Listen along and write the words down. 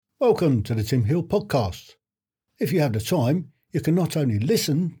Welcome to the Tim Hill Podcast. If you have the time, you can not only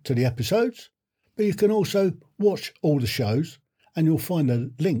listen to the episodes, but you can also watch all the shows, and you'll find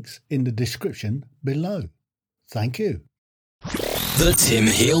the links in the description below. Thank you. The Tim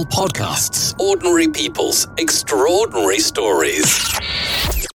Hill Podcasts. Ordinary people's extraordinary stories.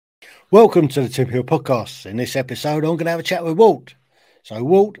 Welcome to the Tim Hill Podcast. In this episode, I'm going to have a chat with Walt. So,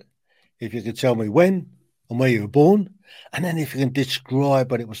 Walt, if you could tell me when and where you were born, and then if you can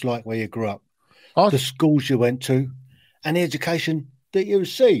describe what it was like where you grew up, the schools you went to, and the education that you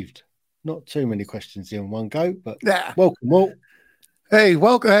received. Not too many questions in one go, but welcome, Walt. Hey,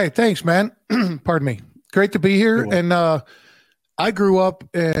 welcome. Hey, thanks, man. Pardon me. Great to be here. And I grew up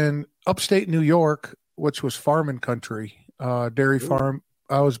in upstate New York, which was farming country, dairy farm.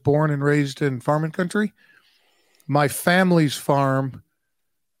 I was born and raised in farming country. My family's farm,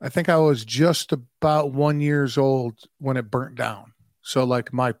 I think I was just about 1 year old when it burnt down. So,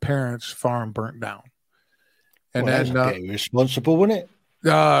 like, my parents' farm burnt down. And then getting responsible, wasn't it? It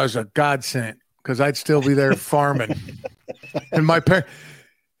was a godsend because I'd still be there farming. And my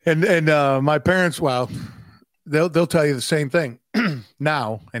my parents, well, they'll tell you the same thing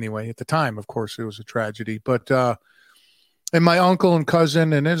now. Anyway, at the time, of course, it was a tragedy. But and my uncle and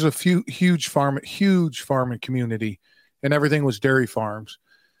cousin, and there's a huge farming community, and everything was dairy farms.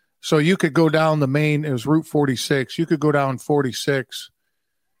 So you could go down the main, it was Route 46. You could go down 46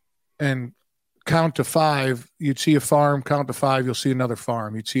 and count to 5. You'd see a farm, count to 5, you'll see another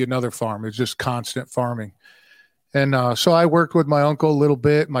farm. You'd see another farm. It's just constant farming. And so I worked with my uncle a little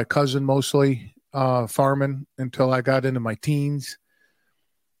bit, my cousin mostly, farming until I got into my teens.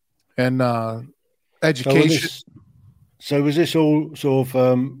 And education. So was this all sort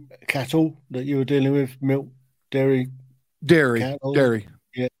of cattle that you were dealing with? Milk, dairy? Cattle? Dairy.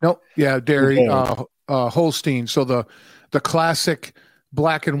 Yeah. Nope. Yeah, dairy. Holstein. So the classic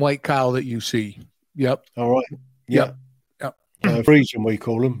black and white cow that you see. Yep. All right. Yep. Friesian, we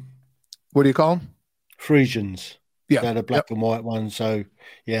call them. What do you call them? Friesians. Yeah. They're the black and white ones. So,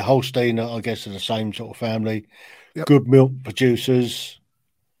 yeah, Holstein, I guess, are the same sort of family. Yep. Good milk producers.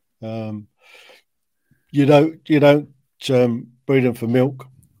 You don't breed them for milk.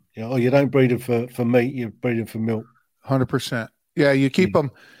 You don't breed them for meat. You breed them for milk. 100%. Yeah, you keep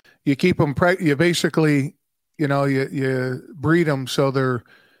them. You keep them. You basically, you breed them so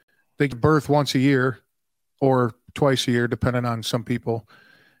they give birth once a year or twice a year, depending on some people,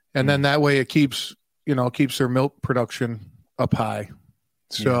 and then that way it keeps their milk production up high.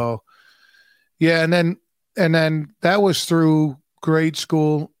 So, and then that was through grade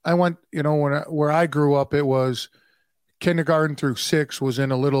school. I went, where I grew up, it was kindergarten through 6 was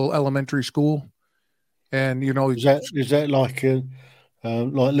in a little elementary school. And, is that like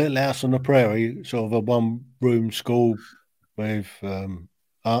Little House on the Prairie, sort of a one-room school with a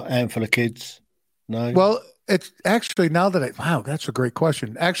handful of kids? No? Well, it's actually, that's a great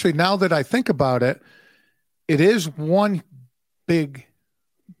question. Actually, now that I think about it, it is one big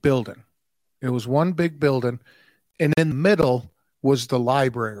building. It was one big building, and in the middle was the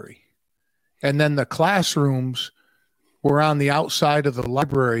library. And then the classrooms were on the outside of the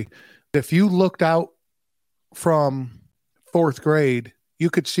library. If you looked out from 4th grade, you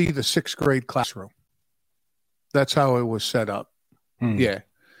could see the 6th grade classroom. That's how it was set up. Yeah.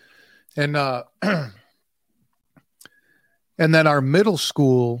 And and then our middle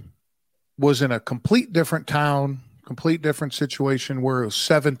school was in a complete different town, complete different situation, where it was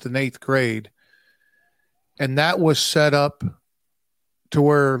 7th and 8th grade. And that was set up to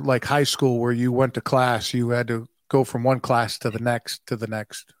where, like high school, where you went to class, you had to go from one class to the next,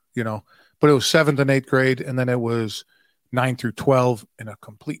 But it was 7th and 8th grade, and then it was 9 through 12 in a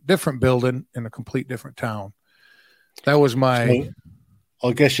complete different building in a complete different town. That was my... So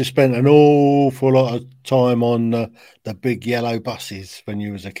I guess you spent an awful lot of time on the big yellow buses when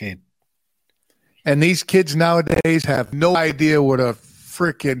you was a kid. And these kids nowadays have no idea what a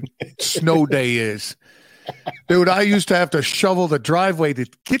freaking snow day is. Dude, I used to have to shovel the driveway to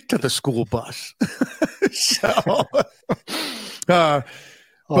get to the school bus. But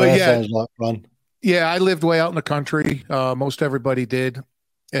sounds like fun. Yeah, I lived way out in the country. Most everybody did.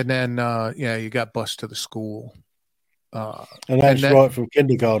 And then, you got bused to the school. And that's right from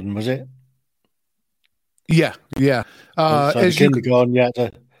kindergarten, was it? Yeah. So as kindergarten, you had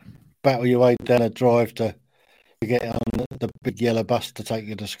to battle your way down a drive to get on the big yellow bus to take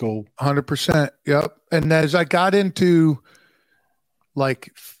you to school. 100%. Yep. And as I got into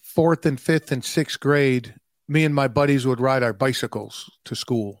like 4th and 5th and 6th grade, me and my buddies would ride our bicycles to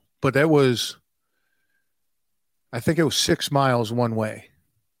school. But that was, I think it was 6 miles one way.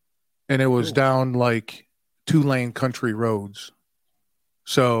 And it was down like 2-lane country roads.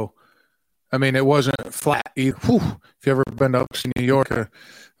 So, I mean, it wasn't flat either. Whew, if you ever been to upstate New York,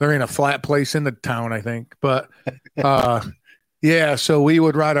 there ain't a flat place in the town, I think. But yeah, so we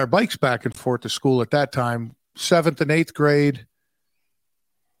would ride our bikes back and forth to school at that time. 7th and 8th grade.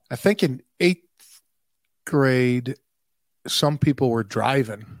 I think in 8th grade, some people were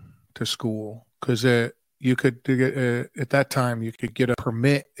driving to school because you could at that time you could get a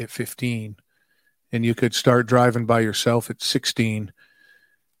permit at 15, and you could start driving by yourself at 16.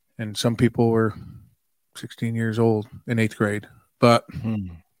 And some people were 16 years old in 8th grade. But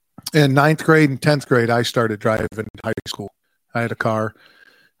in 9th grade and 10th grade, I started driving in high school. I had a car.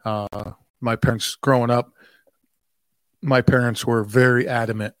 My parents, growing up, my parents were very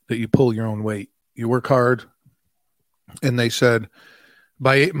adamant that you pull your own weight. You work hard. And they said,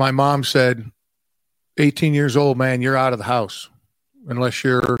 my mom said, 18 years old, man, you're out of the house. Unless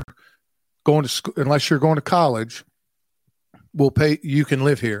you're going to college, we'll pay. You can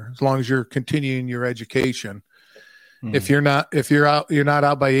live here as long as you're continuing your education. If you're not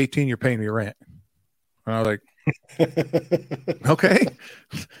out by 18, you're paying your rent. And I was like, okay,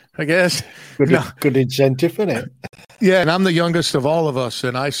 I guess. Good incentive, isn't it? Yeah, and I'm the youngest of all of us,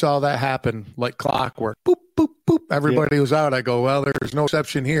 and I saw that happen like clockwork. Boop, boop, boop. Everybody was out. I go, well, there's no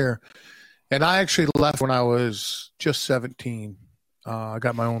exception here. And I actually left when I was just 17. I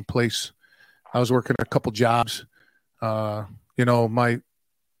got my own place. I was working a couple jobs. My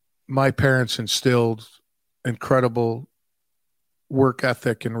parents instilled incredible work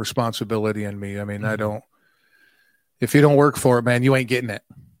ethic and responsibility in me. I mean, if you don't work for it, man, you ain't getting it.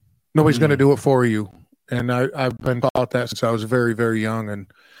 Nobody's going to do it for you. And I've been taught that since I was very, very young, and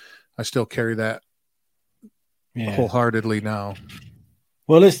I still carry that wholeheartedly now.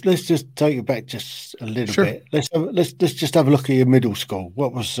 Well, let's just take it back just a little bit. Let's just have a look at your middle school.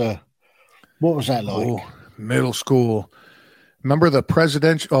 What was that like? Oh, middle school. Remember the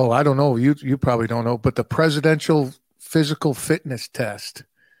presidential? Oh, I don't know. You probably don't know, but the presidential physical fitness test.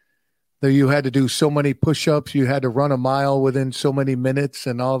 That you had to do so many push-ups, you had to run a mile within so many minutes,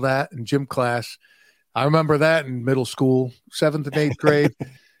 and all that in gym class. I remember that in middle school, 7th and 8th grade.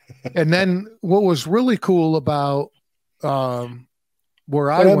 And then what was really cool about where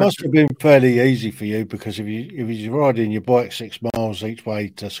I went, it must have been fairly easy for you, because if you're riding your bike 6 miles each way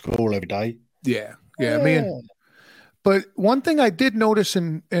to school every day. Yeah. But one thing I did notice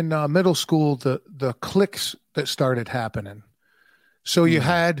in middle school, the cliques that started happening. So you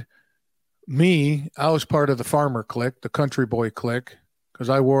had me, I was part of the farmer clique, the country boy clique, because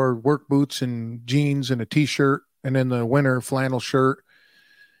I wore work boots and jeans and a T-shirt, and in the winter flannel shirt,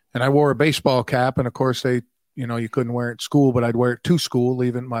 and I wore a baseball cap. And of course, you couldn't wear it at school, but I'd wear it to school,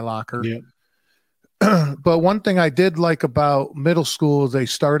 leave it in my locker. Yeah. But one thing I did like about middle school, they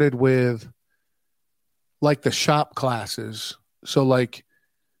started with like the shop classes. So like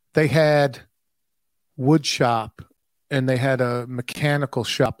they had wood shop, and they had a mechanical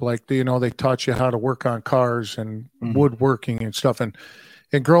shop. Like, they taught you how to work on cars and woodworking and stuff. And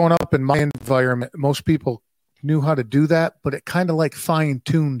growing up in my environment, most people knew how to do that, but it kind of like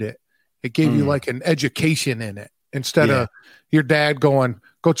fine-tuned it. It gave you like an education in it, instead of your dad going,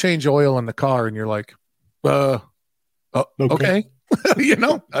 go change oil in the car. And you're like, okay.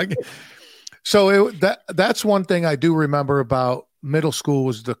 So that's one thing I do remember about middle school,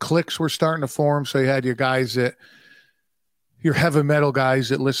 was the cliques were starting to form. So you had your guys your heavy metal guys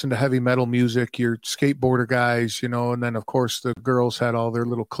that listen to heavy metal music, your skateboarder guys, and then of course the girls had all their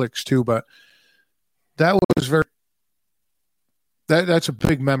little cliques too. But that was that's a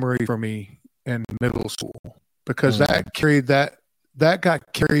big memory for me in middle school, because that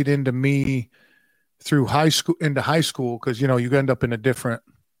got carried into me through high school, because you end up in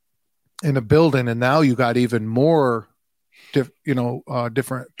a building, and now you got even more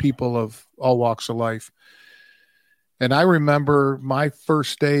different people of all walks of life. And I remember my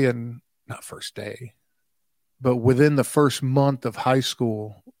but within the first month of high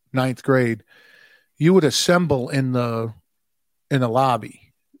school, 9th grade, you would assemble in the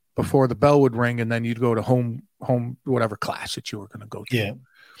lobby before the bell would ring, and then you'd go to home, whatever class that you were going to go to. Yeah.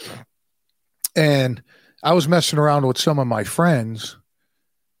 And I was messing around with some of my friends,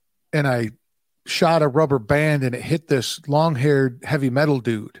 and I shot a rubber band, and it hit this long-haired heavy metal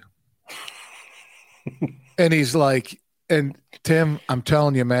dude. And he's like, and Tim, I'm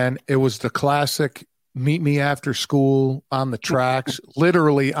telling you, man, it was the classic meet me after school on the tracks,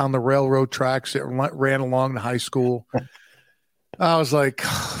 literally on the railroad tracks that ran along the high school. I was like,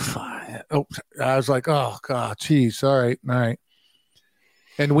 oh God, geez. All right.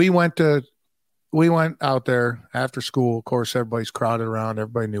 And we went out there after school. Of course, everybody's crowded around.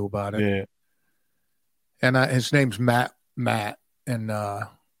 Everybody knew about it. Yeah. And his name's Matt. And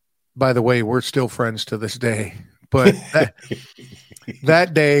by the way, we're still friends to this day. But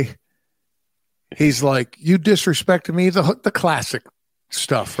that day, he's like, "You disrespected me," the classic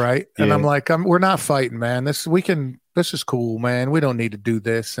stuff, right? And Yeah. I'm like, "We're not fighting, man. This is cool, man. We don't need to do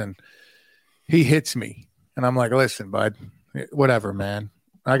this." And he hits me, and I'm like, "Listen, bud, whatever, man.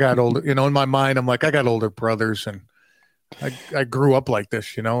 I got older, in my mind, I'm like, I got older brothers, and I grew up like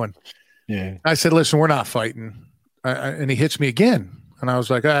this, And Yeah. I said, "Listen, we're not fighting." And he hits me again, and I was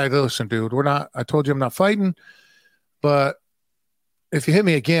like, "All right, listen, dude, we're not. I told you I'm not fighting, but if you hit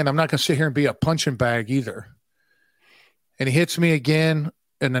me again, I'm not going to sit here and be a punching bag either." And he hits me again,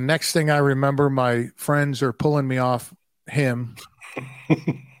 and the next thing I remember, my friends are pulling me off him,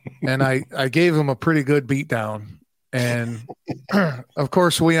 and I gave him a pretty good beat down. And of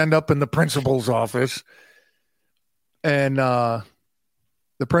course, we end up in the principal's office, and the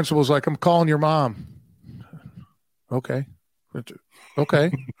principal's like, "I'm calling your mom." Okay.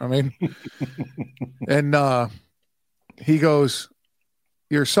 I mean, and he goes,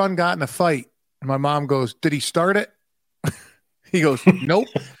 "Your son got in a fight." And my mom goes, "Did he start it?" He goes, "Nope."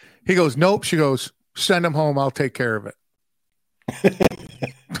 He goes, "Nope." She goes, "Send him home. I'll take care of it."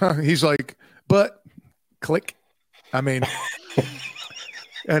 He's like, "But," click. I mean,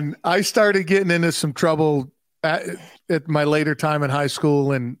 and I started getting into some trouble at my later time in high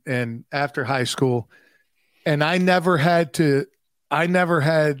school and after high school. And the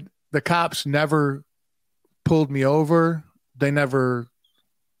cops never pulled me over. They never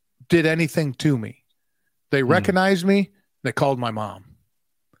did anything to me. They recognized me. They called my mom.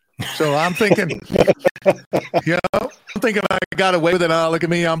 So I'm thinking, I got away with it. Oh, look at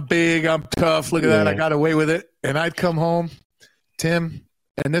me. I'm big. I'm tough. Look at that. I got away with it. And I'd come home, Tim,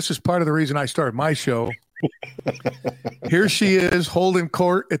 and this is part of the reason I started my show. Here she is holding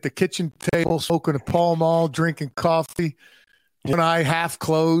court at the kitchen table, smoking a Pall Mall, drinking coffee, one eye half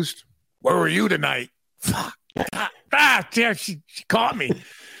closed. "Where were you tonight?" Fuck. Yeah, she caught me.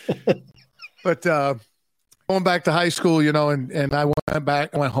 But going back to high school, and I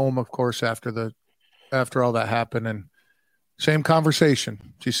went home, of course, after all that happened, and same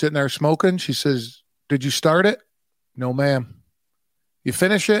conversation. She's sitting there smoking. She says, "Did you start it?" "No, ma'am." "You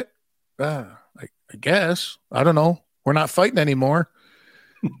finish it?" I guess. I don't know. We're not fighting anymore.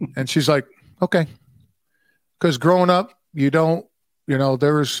 And she's like, "Okay." Because growing up, there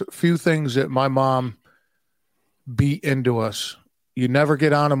was a few things that my mom beat into us. You never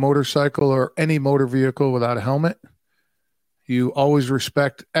get on a motorcycle or any motor vehicle without a helmet. You always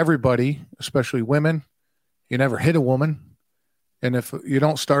respect everybody, especially women. You never hit a woman. And if you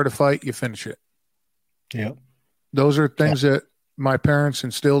don't start a fight, you finish it. Yeah. Those are things that my parents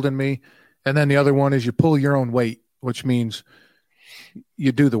instilled in me. And then the other one is you pull your own weight, which means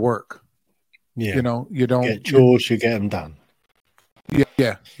you do the work. Yeah. You don't get chores, you get them done.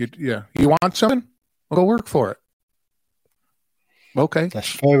 Yeah. You want something? Well, go work for it. Okay.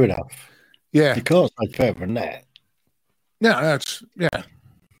 That's fair enough. Yeah. You can't say fairer than that. Yeah,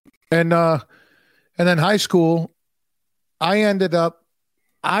 And then high school, I ended up,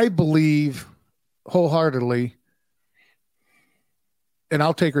 I believe wholeheartedly, and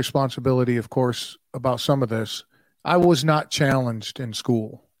I'll take responsibility, of course, about some of this. I was not challenged in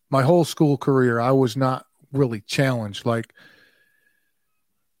school. My whole school career, I was not really challenged. Like,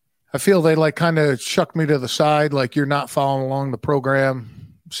 I feel they kind of shuck me to the side, like, "You're not following along the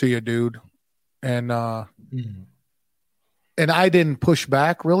program. See ya, dude." And and I didn't push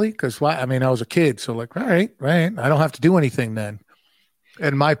back really because I was a kid, so all right, I don't have to do anything then.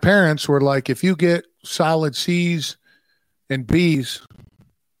 And my parents were like, "If you get solid C's and B's,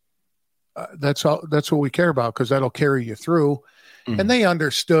 that's all. That's what we care about because that'll carry you through." And they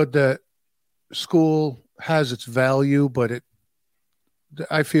understood that school has its value, but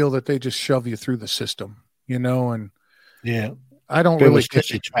I feel that they just shove you through the system, and I don't really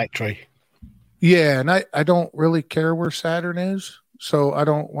factory. Yeah, and I don't really care where Saturn is, so I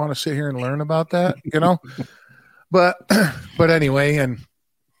don't want to sit here and learn about that, But anyway, and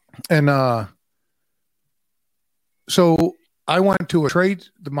so I went to a trade.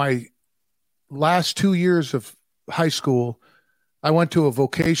 My last 2 years of high school, I went to a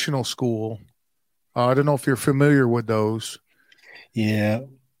vocational school. I don't know if you're familiar with those. Yeah,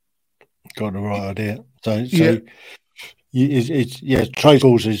 got the right idea. So trade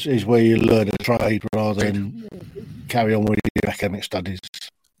schools is where you learn a trade rather than carry on with your academic studies.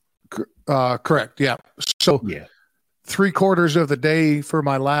 Correct. Yeah. So 3/4 of the day for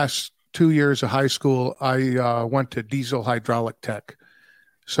my last 2 years of high school, I went to diesel hydraulic tech.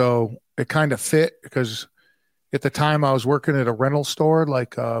 So it kind of fit because at the time I was working at a rental store,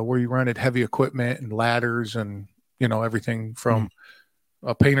 where you rented heavy equipment and ladders and everything from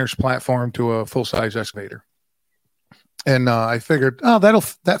a painter's platform to a full-size excavator. And I figured,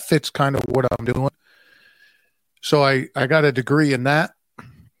 that fits kind of what I'm doing. So I got a degree in that.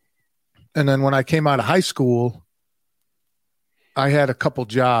 And then when I came out of high school, I had a couple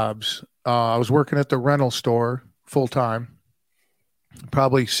jobs. I was working at the rental store full-time,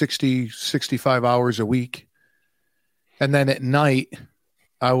 probably 60, 65 hours a week. And then at night,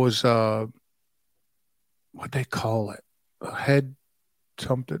 I was, what they call it, a head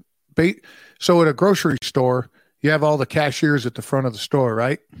something. So at a grocery store, you have all the cashiers at the front of the store,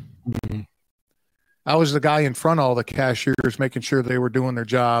 right? Mm-hmm. I was the guy in front of all the cashiers, making sure they were doing their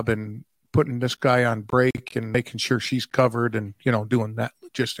job and putting this guy on break and making sure she's covered and, doing that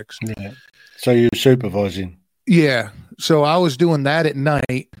logistics. Yeah. So you're supervising. Yeah. So I was doing that at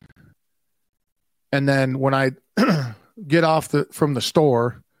night. And then when I get off from the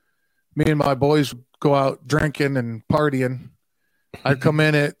store, me and my boys would go out drinking and partying. I'd come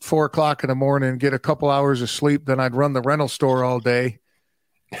in at 4:00 in the morning, get a couple hours of sleep. Then I'd run the rental store all day,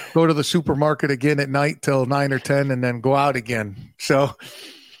 go to the supermarket again at night till 9 or 10, and then go out again. So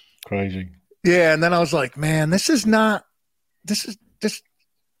crazy. Yeah. And then I was like, man, where's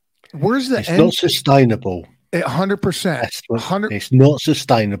the it's end? Not sustainable. 100%. It's not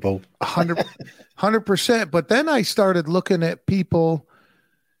sustainable. 100%. But then I started looking at people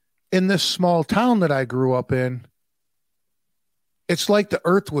in this small town that I grew up in. It's like the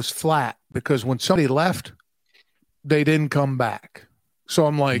earth was flat because when somebody left, they didn't come back. So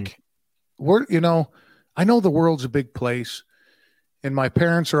I'm like, I know the world's a big place. And my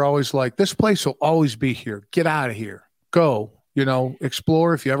parents are always like, this place will always be here. Get out of here. Go,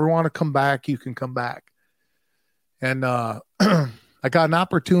 explore. If you ever want to come back, you can come back. And I got an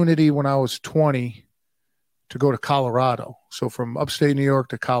opportunity when I was 20 to go to Colorado. So from upstate New York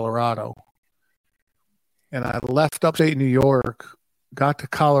to Colorado. And I left upstate New York, got to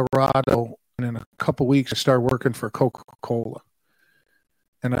Colorado, and in a couple weeks I started working for Coca-Cola.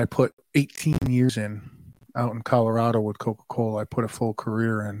 And I put 18 years in out in Colorado with Coca-Cola. I put a full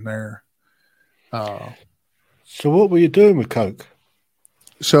career in there. So what were you doing with Coke?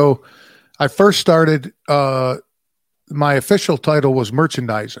 So I first started, my official title was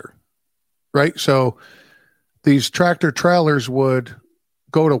merchandiser, right? So these tractor trailers would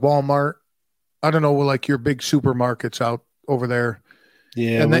go to Walmart. I don't know, like your big supermarkets out over there.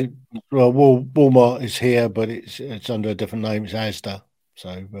 Yeah, Walmart is here, but it's under a different name. It's Asda.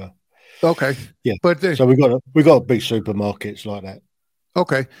 So okay, yeah. But so we got big supermarkets like that.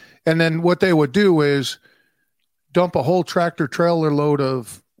 Okay, and then what they would do is dump a whole tractor trailer load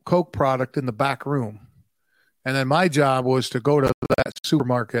of Coke product in the back room, and then my job was to go to that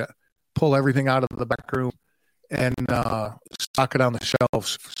supermarket, pull everything out of the back room, and stock it on the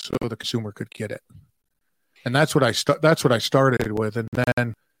shelves so the consumer could get it. And that's what I started with, and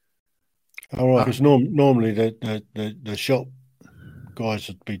then. All right, because normally the shop guys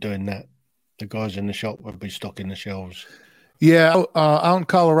would be doing that. The guys in the shop would be stocking the shelves. Yeah, out in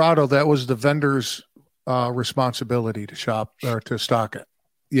Colorado, that was the vendor's responsibility to shop or to stock it.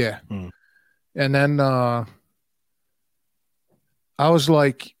 Yeah, and then I was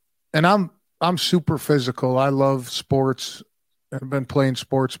like, and I'm super physical. I love sports. I've been playing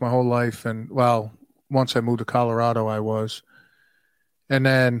sports my whole life, and once I moved to Colorado, I was, and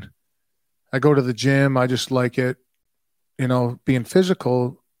then I go to the gym. I just like it, being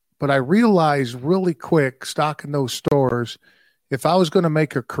physical. But I realized really quick, stocking those stores, if I was going to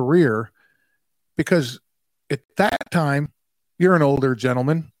make a career, because at that time, you're an older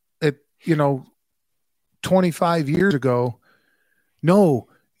gentleman, 25 years ago, no,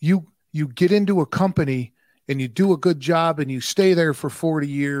 you get into a company and you do a good job and you stay there for 40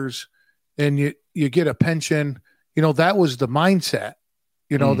 years and you get a pension. That was the mindset.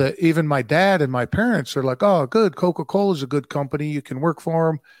 That even my dad and my parents are like, oh, good. Coca-Cola is a good company. You can work for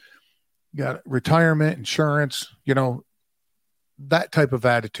them. You got retirement, insurance, that type of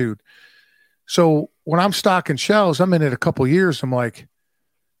attitude. So when I'm stocking shelves, I'm in it a couple of years. I'm like,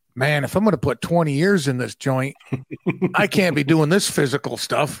 man, if I'm going to put 20 years in this joint, I can't be doing this physical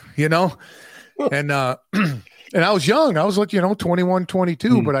stuff, And, and I was young. I was like, 21,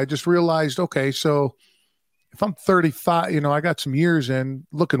 22, but I just realized, okay, so if I'm 35, I got some years in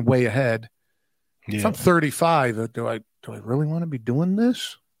looking way ahead. Yeah. If I'm 35, do I really want to be doing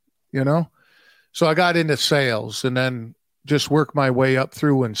this? So I got into sales and then just worked my way up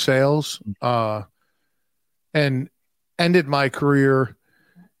through in sales, and ended my career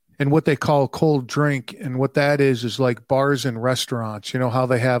in what they call cold drink. And what that is like bars and restaurants, how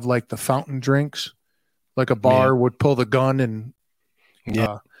they have like the fountain drinks, like a bar would pull the gun and,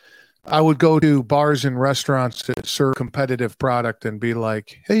 I would go to bars and restaurants that serve competitive product and be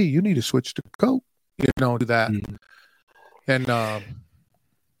like, "Hey, you need to switch to Coke." Do that. And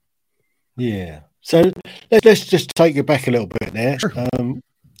yeah. So let's just take you back a little bit there. Sure.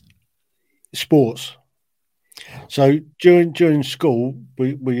 Sports. So during school,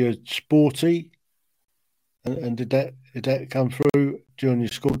 were you sporty, and did that come through during your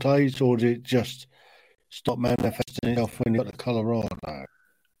school days, or did it just stop manifesting itself when you got to Colorado?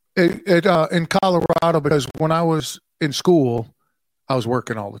 In Colorado, because when I was in school, I was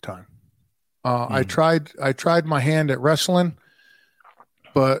working all the time. I tried my hand at wrestling,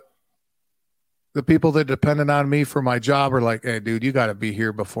 but the people that depended on me for my job are like, "Hey, dude, you got to be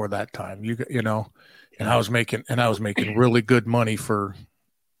here before that time." And I was making really good money for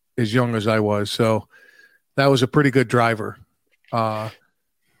as young as I was, so that was a pretty good driver. And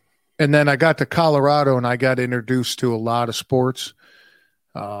then I got to Colorado and I got introduced to a lot of sports,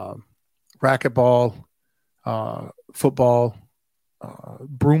 racquetball, football,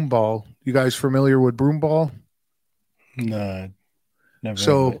 broom ball. You guys familiar with broom ball? No, never.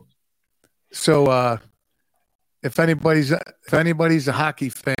 So if anybody's a hockey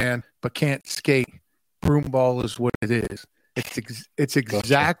fan but can't skate, broom ball is what it is. It's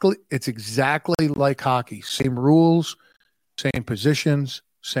exactly like hockey. Same rules, same positions,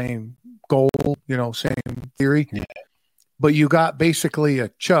 same goal, same theory. Yeah. But you got basically a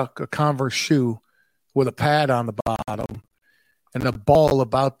Converse shoe with a pad on the bottom and a ball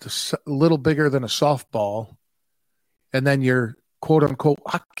about a little bigger than a softball. And then your quote unquote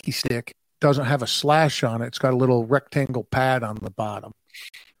hockey stick doesn't have a slash on it. It's got a little rectangle pad on the bottom.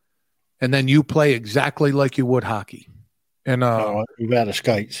 And then you play exactly like you would hockey. And without the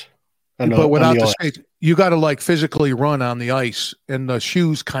skates. But without the skates, you got to like physically run on the ice. And the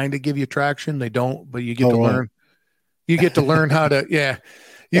shoes kind of give you traction. They don't, but you get to learn. You get to learn how to,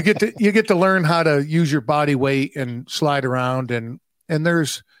 you get to learn how to use your body weight and slide around. And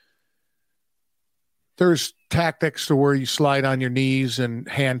there's tactics to where you slide on your knees and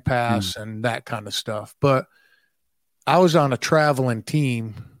hand pass and that kind of stuff. But I was on a traveling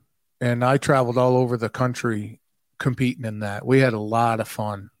team and I traveled all over the country competing in that. We had a lot of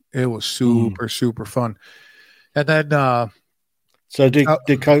fun. It was super, super fun. And then, so did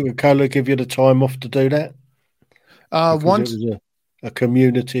Coca-Cola give you the time off to do that? Once it was a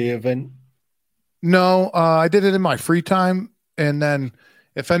community event. No, I did it in my free time. And then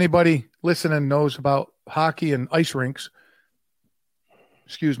if anybody listening knows about hockey and ice rinks,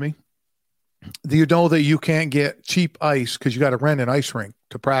 excuse me, do you know that you can't get cheap ice because you got to rent an ice rink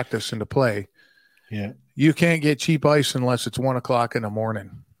to practice and to play? Yeah. You can't get cheap ice unless it's 1 o'clock in the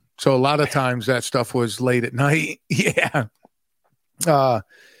morning. So a lot of times that stuff was late at night. Yeah. But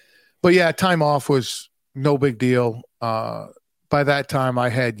yeah, time off was no big deal. By that time I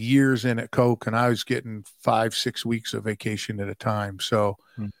had years in at Coke and I was getting 5-6 weeks of vacation at a time. So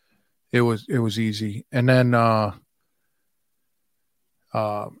it was easy. And then, I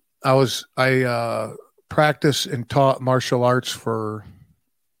practiced and taught martial arts for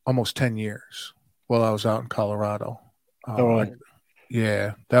almost 10 years while I was out in Colorado. All right.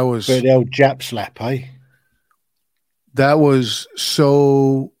 Yeah, that was the old Jap slap, eh? That was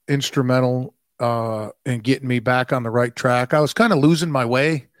so instrumental in getting me back on the right track. I was kind of losing my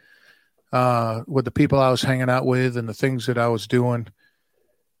way with the people I was hanging out with and the things that I was doing.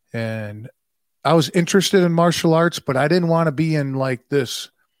 And I was interested in martial arts, but I didn't want to be in like this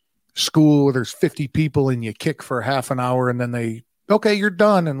school where there's 50 people and you kick for half an hour and then okay, you're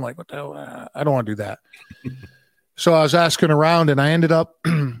done. And like, what the hell? I don't want to do that. So I was asking around and I ended up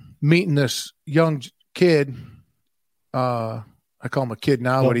meeting this young kid. I call him a kid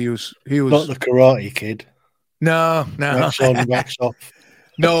now, but he was not the Karate Kid. No. Wax on, wax off.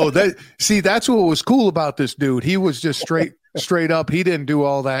 No, that's what was cool about this dude. He was just straight up. He didn't do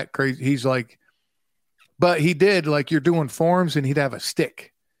all that crazy. He's like, but he did like you're doing forms and he'd have a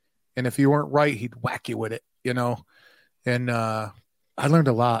stick. And if you weren't right, he'd whack you with it, And I learned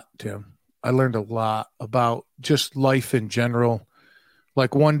a lot, Tim. I learned a lot about just life in general.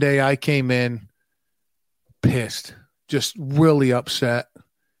 Like one day I came in pissed, just really upset,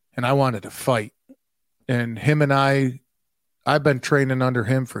 and I wanted to fight. And him and I've been training under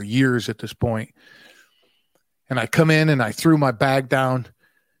him for years at this point. And I come in and I threw my bag down.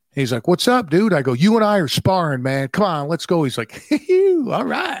 He's like, "What's up, dude?" I go, "You and I are sparring, man. Come on, let's go." He's like, "All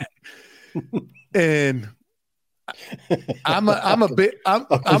right." And I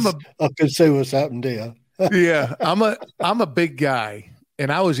can see what's happened here. Yeah, I'm a big guy, and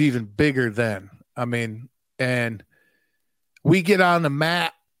I was even bigger then. I mean, and we get on the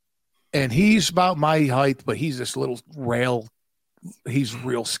mat, and he's about my height, but he's this little rail he's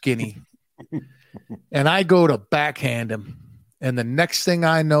real skinny. And I go to backhand him. And the next thing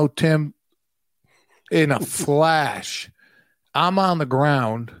I know, Tim, in a flash, I'm on the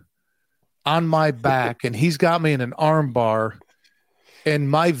ground on my back, and he's got me in an arm bar, and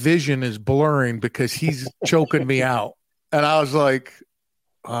my vision is blurring because he's choking me out. And I was like,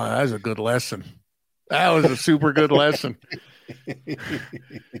 oh, that was a good lesson. That was a super good lesson.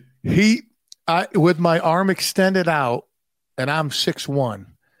 With my arm extended out, and I'm 6'1",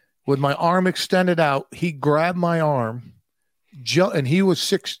 with my arm extended out, he grabbed my arm, and he's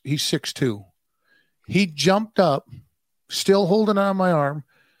 6'2". He jumped up, still holding on my arm,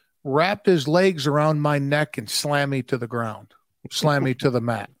 wrapped his legs around my neck and slammed me to the ground, slammed me to the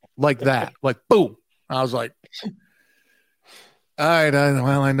mat like that, like boom. I was like, all right,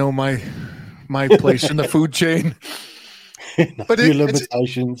 I know my place in the food chain. But your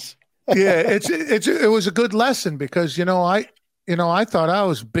limitations. It was a good lesson because I thought I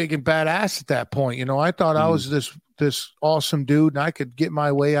was big and badass at that point. I thought I was this awesome dude and I could get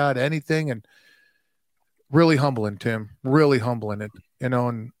my way out of anything. And really humbling, Tim. Really humbling it.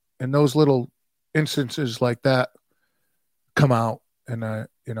 And those little instances like that come out, and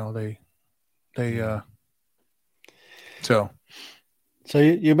So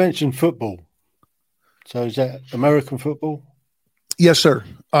you mentioned football. So is that American football? Yes, sir.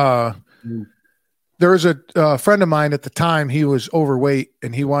 There was a friend of mine at the time. He was overweight,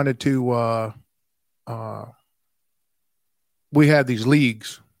 and he wanted to. We had these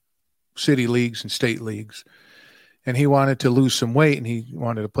leagues, city leagues and state leagues, and he wanted to lose some weight, and he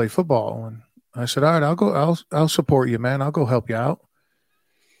wanted to play football. And I said, "All right, I'll go. I'll support you, man. I'll go help you out."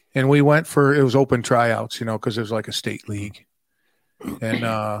 And we went it was open tryouts, because it was like a state league,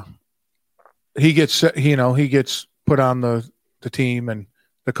 and he gets put on the team, and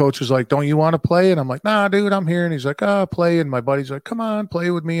the coach was like, "Don't you want to play?" And I'm like, "Nah, dude, I'm here." And he's like, play. And my buddy's like, "Come on,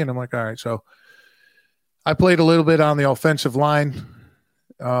 play with me." And I'm like, "All right." So I played a little bit on the offensive line.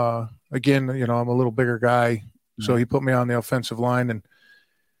 Again, I'm a little bigger guy, so he put me on the offensive line.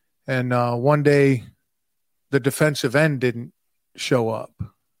 And one day the defensive end didn't show up.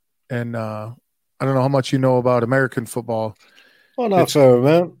 And I don't know how much you know about American football. Oh, no, fair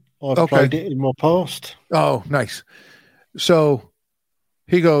amount. I've played it in my past. Oh, nice. So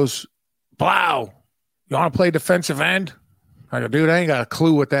he goes, "Blau, you want to play defensive end?" I go, "Dude, I ain't got a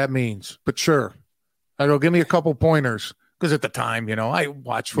clue what that means, but sure." I go, "Give me a couple pointers." Because at the time, I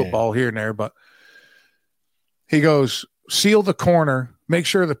watch football here and there, but he goes, "Seal the corner. Make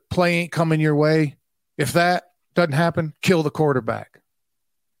sure the play ain't coming your way. If that doesn't happen, kill the quarterback."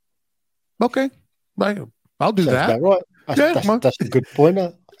 Okay. I'll do that. About right. That's a good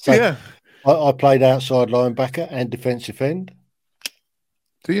pointer. So I played outside linebacker and defensive end.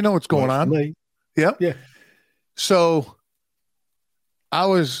 Do you know what's going on? Me. Yep. Yeah. So I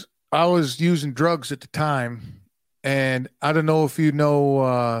was using drugs at the time, and I don't know if you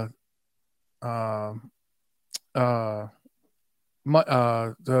know the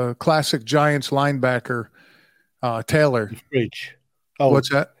classic Giants linebacker Taylor. Bridge. Oh, what's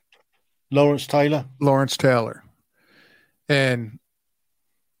that? Lawrence Taylor. Lawrence Taylor. And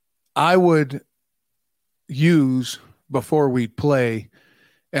I would use before we'd play,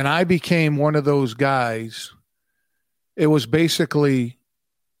 and I became one of those guys. It was basically,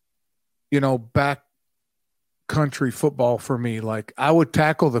 back country football for me. Like I would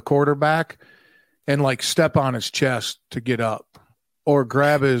tackle the quarterback and like step on his chest to get up, or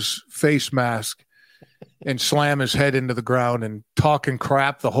grab his face mask and slam his head into the ground and talking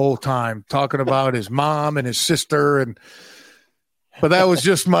crap the whole time, talking about his mom and his sister. But that was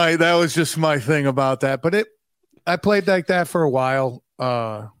just my thing about that. But I played like that for a while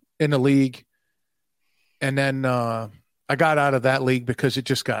in the league. And then I got out of that league because it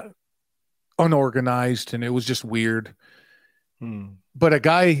just got unorganized and it was just weird. But a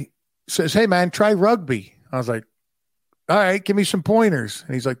guy says, "Hey man, try rugby." I was like, "All right, give me some pointers."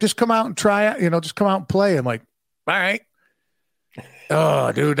 And he's like, "Just come out and try it, just come out and play." I'm like, "All right."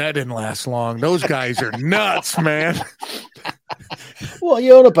 Oh, dude, that didn't last long. Those guys are nuts, man. What are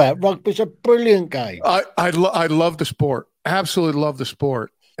you on about? Rugby's a brilliant game. I love the sport. Absolutely love the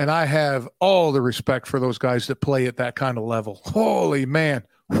sport. And I have all the respect for those guys that play at that kind of level. Holy man.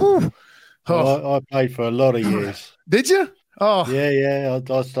 Whew. Oh. I played for a lot of years. Did you? Oh. Yeah.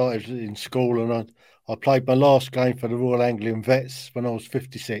 I started in school and I played my last game for the Royal Anglian Vets when I was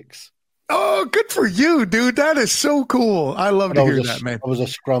 56. Oh, good for you, dude. That is so cool. I love to hear that, man. I was a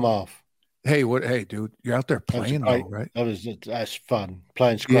scrum half. Hey, dude, you're out there playing though, right? That's fun.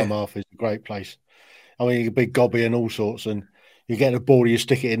 Playing scrum half is a great place. I mean, you can be gobby and all sorts, and you get the ball, you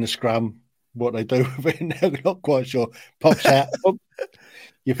stick it in the scrum, what they do with it. They're not quite sure. Pops out.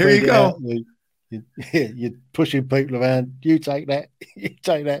 You Here feed you it go. out. You're pushing people around. You take that. You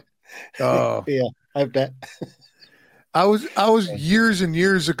take that. Oh, Yeah, have that. I was years and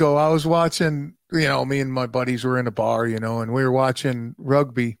years ago. I was watching. Me and my buddies were in a bar, and we were watching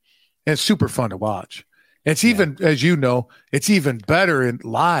rugby. And it's super fun to watch. It's even, as you know, it's even better in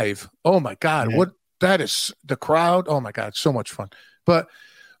live. Oh my God, what that is! The crowd. Oh my God, so much fun. But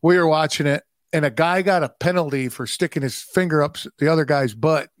we were watching it, and a guy got a penalty for sticking his finger up the other guy's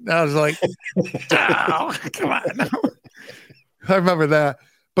butt. I was like, oh, come on. I remember that.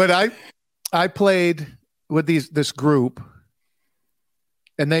 But I played with this group,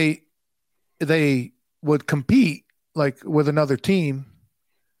 and they would compete like with another team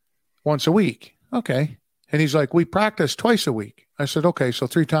once a week. Okay. And he's like, we practice twice a week. I said, okay, so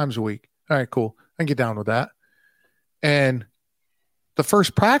 3 times a week. All right, cool. I can get down with that. And the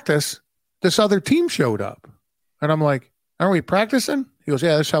first practice, this other team showed up. And I'm like, aren't we practicing? He goes,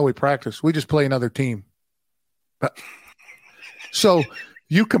 yeah, that's how we practice. We just play another team. So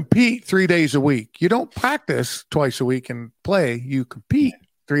you compete 3 days a week. You don't practice twice a week and play. You compete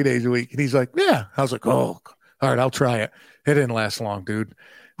 3 days a week. And he's like, yeah. I was like, oh, all right, I'll try it. It didn't last long, dude.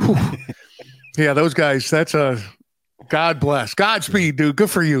 Yeah, those guys, that's a God bless. Godspeed, dude. Good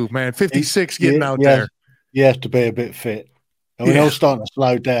for you, man. 56 getting out there. You have to be a bit fit. I mean, I was starting to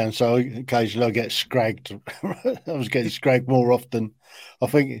slow down, so occasionally I get scragged. I was getting scragged more often. I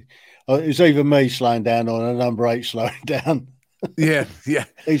think it was either me slowing down or a number 8 slowing down. Yeah.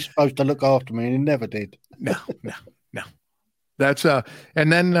 He's supposed to look after me, and he never did. No. That's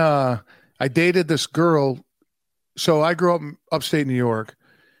and then I dated this girl. So I grew up in upstate New York,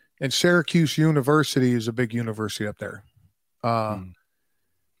 and Syracuse University is a big university up there.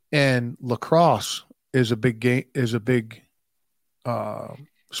 And lacrosse is a big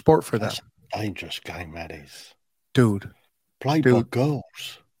sport for them. That's a dangerous game, that is. Dude. Played by girls.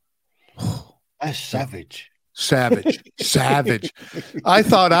 That's savage. Savage. I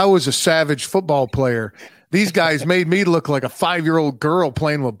thought I was a savage football player. These guys made me look like a 5-year-old girl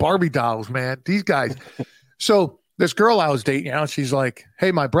playing with Barbie dolls, man. These guys. So this girl I was dating, she's like,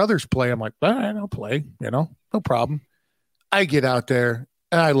 hey, my brothers play. I'm like, all right, I'll play, no problem. I get out there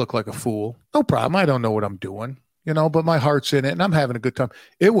and I look like a fool. No problem. I don't know what I'm doing, but my heart's in it and I'm having a good time.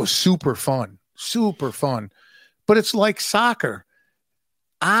 It was super fun. But it's like soccer.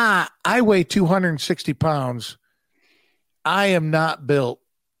 I weigh 260 pounds. I am not built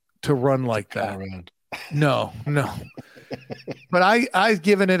to run like that. No. But I've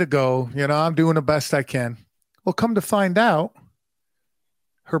given it a go. I'm doing the best I can. Well, come to find out,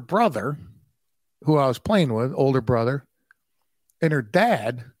 her brother, who I was playing with, older brother, and her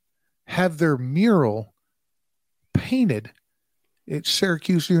dad have their mural painted at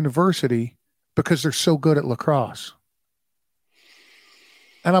Syracuse University because they're so good at lacrosse.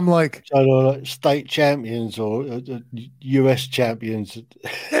 And I'm like, so state champions or U.S. champions.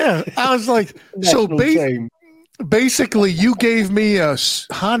 Yeah, I was like, so basically, you gave me a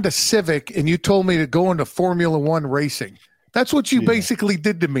Honda Civic and you told me to go into Formula One racing. That's what you basically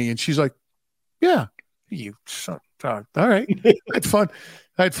did to me. And she's like, yeah, you son of all right. I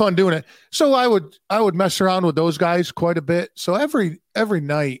had fun doing it. So I would mess around with those guys quite a bit. So every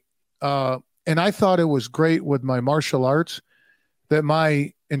night, and I thought it was great with my martial arts that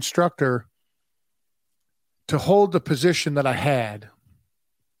my instructor, to hold the position that I had,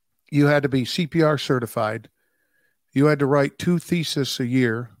 you had to be CPR certified. You had to write 2 theses a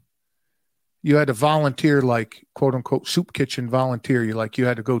year. You had to volunteer, like, quote unquote, soup kitchen volunteer. You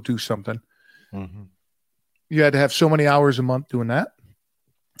had to go do something. Mm-hmm. You had to have so many hours a month doing that.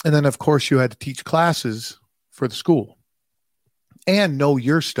 And then, of course, you had to teach classes for the school and know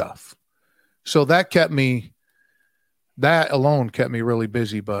your stuff. So that alone kept me really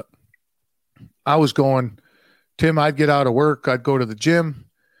busy. But I was going, Tim, I'd get out of work. I'd go to the gym.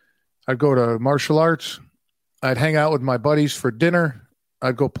 I'd go to martial arts. I'd hang out with my buddies for dinner.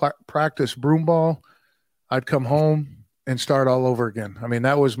 I'd go practice broomball. I'd come home and start all over again. I mean,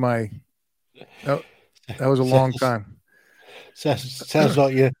 that was that was a long time. Sounds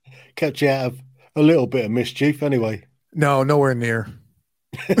like you kept you out of a little bit of mischief anyway. No, nowhere near.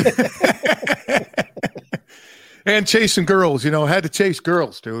 And chasing girls, had to chase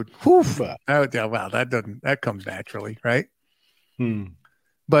girls, dude. Whew. Wow, that comes naturally, right?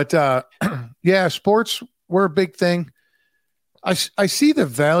 But yeah, sports were a big thing. I see the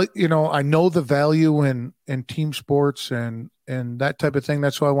value, I know the value in team sports and that type of thing.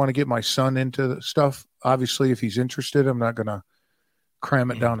 That's why I want to get my son into the stuff. Obviously, if he's interested, I'm not going to cram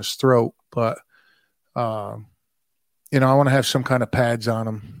it down his throat, but I want to have some kind of pads on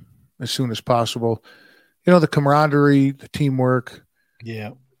him as soon as possible. You know, the camaraderie, the teamwork.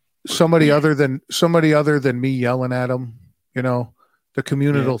 Yeah. Somebody other than me yelling at them, you know, the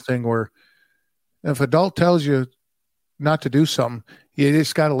communal thing where if adult tells you not to do something, you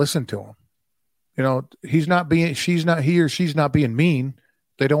just got to listen to him. You know, he or she's not being mean.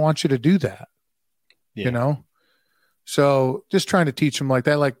 They don't want you to do that, you know? So just trying to teach them like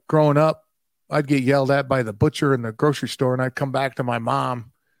that. Like growing up, I'd get yelled at by the butcher in the grocery store and I'd come back to my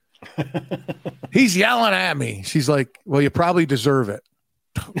mom. He's yelling at me. She's like, well, you probably deserve it.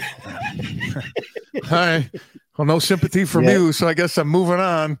 Hi. Well, no sympathy from you, so I guess I'm moving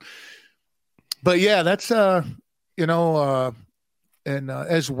on. But yeah, that's you know, and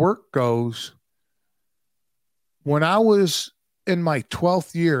as work goes, when I was in my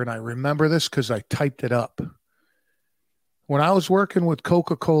 12th year, and I remember this because I typed it up. When I was working with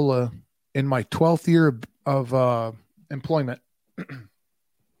Coca-Cola in my 12th year of employment,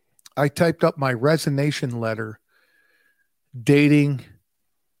 I typed up my resignation letter dating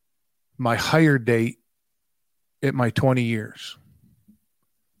my hire date at my 20 years.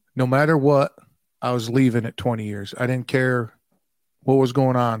 No matter what, I was leaving at 20 years. I didn't care what was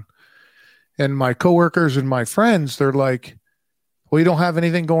going on. And my coworkers and my friends, they're like, well, you don't have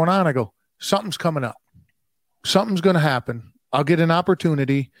anything going on. I go, something's coming up. Something's going to happen. I'll get an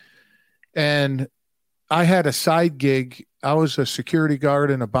opportunity. And I had a side gig. I was a security guard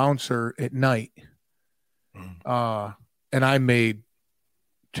and a bouncer at night. And I made,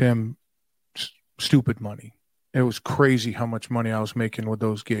 Tim, stupid money. It was crazy how much money I was making with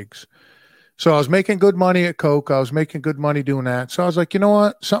those gigs. So I was making good money at Coke. I was making good money doing that. So I was like, you know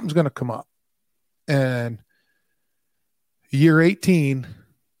what? Something's going to come up. And year 18,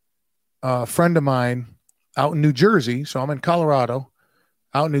 a friend of mine out in New Jersey, so I'm in Colorado,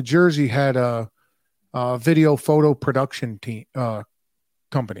 out in New Jersey, had a video photo production team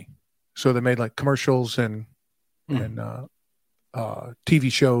company. So they made like commercials and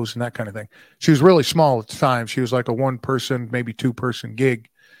TV shows and that kind of thing. She was really small at the time. She was like a 1-person, maybe 2-person gig.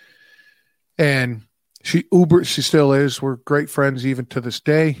 And she still is. We're great friends even to this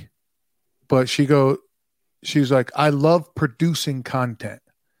day. But she's like, I love producing content.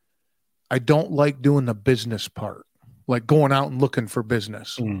 I don't like doing the business part, like going out and looking for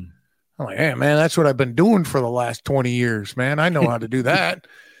business. I'm like, hey, man, that's what I've been doing for the last 20 years, man. I know how to do that.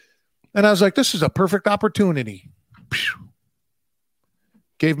 And I was like, this is a perfect opportunity.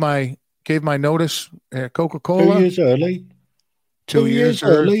 Gave my notice at Coca-Cola. 2 years early. 2 years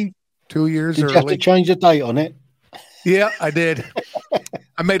early. 2 years Did early. you have to change the date on it? Yeah, I did.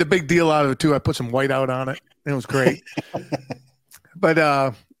 I made a big deal out of it too. I put some white out on it. It was great. But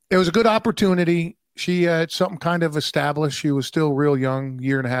it was a good opportunity. She had something kind of established. She was still real young,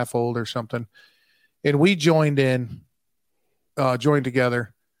 year and a half old or something. And we joined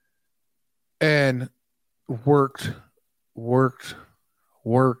together and worked. We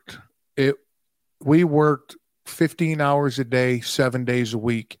worked 15 hours a day, 7 days a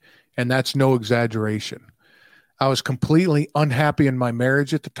week. And that's no exaggeration. I was completely unhappy in my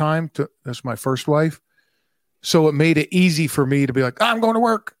marriage at the time. That's my first wife. So it made it easy for me to be like, I'm going to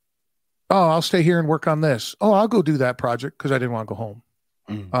work. Oh, I'll stay here and work on this. Oh, I'll go do that project because I didn't want to go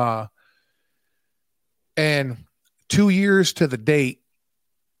home. And 2 years to the date,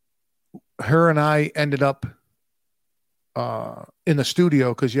 her and I ended up in the studio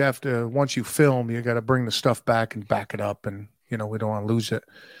because you have to, once you film, you got to bring the stuff back and back it up. And, you know, we don't want to lose it.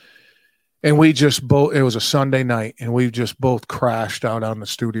 And we just it was a Sunday night and we just both crashed out on the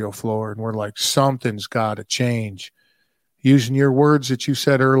studio floor. And we're like, something's got to change. Using your words that you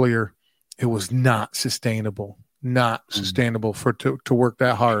said earlier, it was not sustainable to work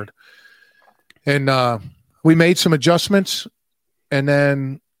that hard. And we made some adjustments and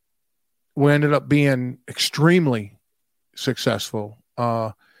then we ended up being extremely successful.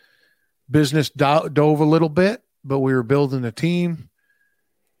 Business dove a little bit, but we were building a team.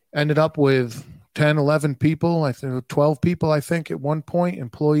 Ended up with 10, 11 people, I think 12 people, I think at one point,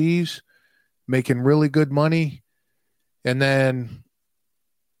 employees making really good money. And then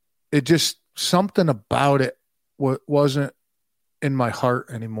it just, something about it wasn't in my heart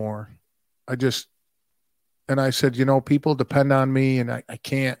anymore. And I said, you know, people depend on me and I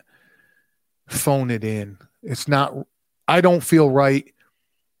can't phone it in. It's not, I don't feel right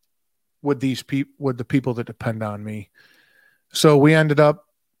with these people, with the people that depend on me. So we ended up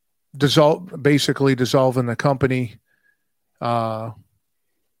basically dissolving the company. I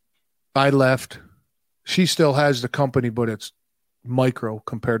left. She still has the company, but it's micro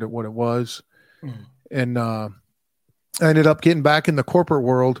compared to what it was. And I ended up getting back in the corporate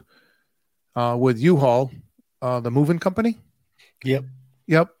world with U-Haul, the moving company. Yep.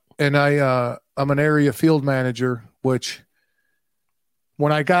 and I'm an area field manager, which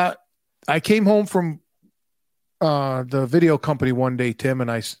when I came home from the video company one day, Tim,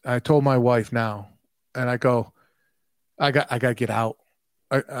 and I told my wife now, and I go, I got to get out.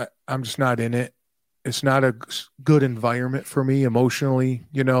 I'm just not in it. It's not a good environment for me emotionally,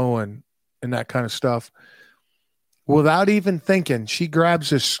 and that kind of stuff. Without even thinking, she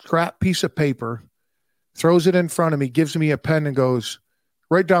grabs this scrap piece of paper, throws it in front of me, gives me a pen and goes,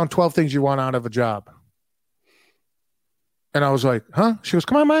 write down 12 things you want out of a job. And I was like, huh? She goes,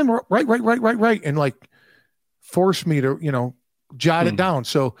 come on, man, write. And like forced me to, jot it down.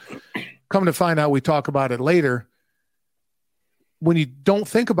 So come to find out, we talk about it later. When you don't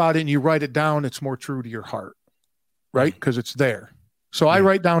think about it and you write it down, it's more true to your heart, right? Because it's there. So I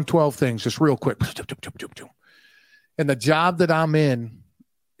write down 12 things just real quick. And the job that I'm in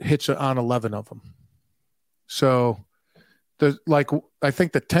hits on 11 of them. So I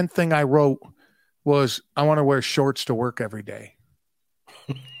think the 10th thing I wrote was I want to wear shorts to work every day.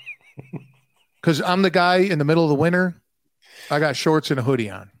 Because I'm the guy in the middle of the winter. I got shorts and a hoodie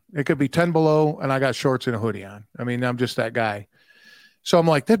on. It could be 10 below and I got shorts and a hoodie on. I mean, I'm just that guy. So I'm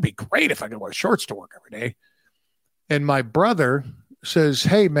like, that'd be great if I could wear shorts to work every day. And my brother says,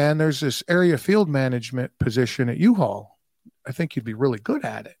 hey, man, there's this area field management position at U-Haul. I think you'd be really good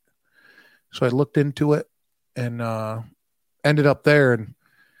at it. So I looked into it and ended up there. And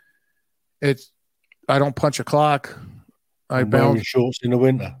I don't punch a clock. I wear shorts in the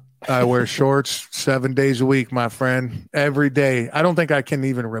winter. I wear shorts 7 days a week, my friend, every day. I don't think I can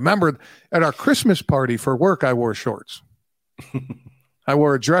even remember. At our Christmas party for work, I wore shorts. I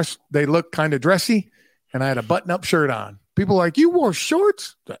wore a dress. They looked kind of dressy, and I had a button-up shirt on. People were like, you wore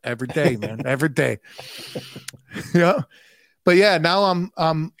shorts? Every day, man, every day. Yeah. But yeah, now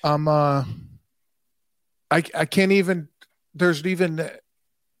I can't even, there's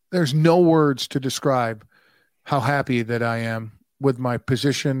no words to describe how happy that I am with my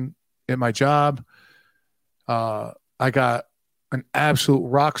position in my job. I got an absolute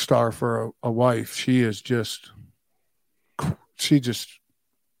rock star for a wife. She just,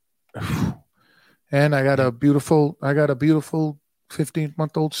 and I got a beautiful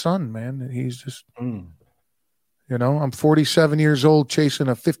 15-month-old son, man. He's just, I'm 47 years old chasing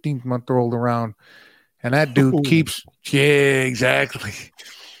a 15-month-old around. And that dude yeah, exactly.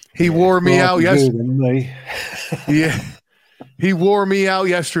 He wore me out yesterday. Yeah. He wore me out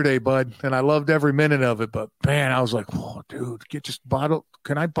yesterday, bud. And I loved every minute of it. But man, I was like, oh, dude,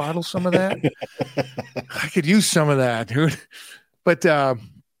 can I bottle some of that? I could use some of that, dude. But a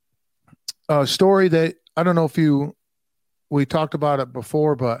story that I don't know if we talked about it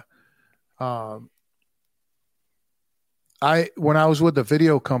before, but when I was with the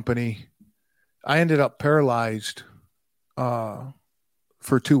video company, I ended up paralyzed for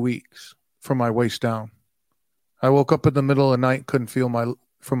 2 weeks from my waist down. I woke up in the middle of the night, couldn't feel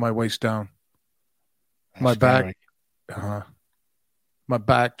from my waist down. My back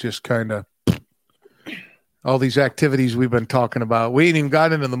just kind of, all these activities we've been talking about. We ain't even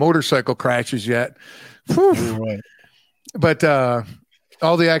got into the motorcycle crashes yet. Right. But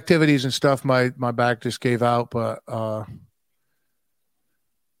all the activities and stuff, my back just gave out. But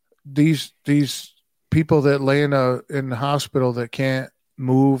these people that lay in the hospital that can't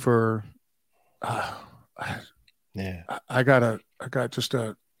move or yeah, I got just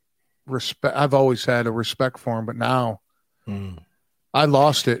a respect. I've always had a respect for him, but now I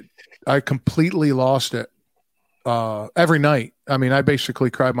lost it. I completely lost it. Every night. I mean, I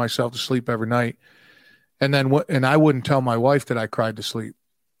basically cried myself to sleep every night. And then and I wouldn't tell my wife that I cried to sleep.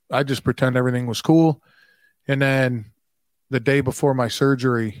 I just pretend everything was cool. And then the day before my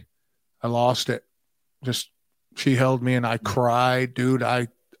surgery, I lost it. She held me and I cried, dude.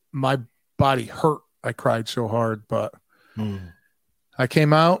 My body hurt. I cried so hard, but I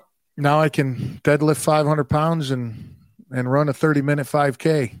came out. Now I can deadlift 500 pounds and run a 30-minute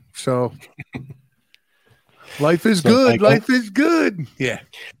 5K. So life is good. Life is good. Yeah.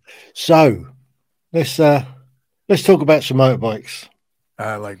 So let's talk about some motorbikes.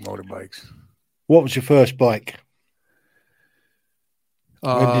 I like motorbikes. What was your first bike?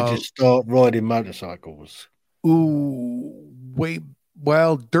 When did you start riding motorcycles?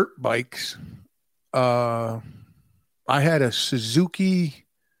 Dirt bikes. I had a Suzuki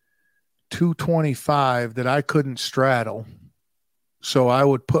 225 that I couldn't straddle. So I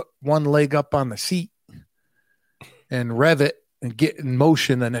would put one leg up on the seat and rev it and get in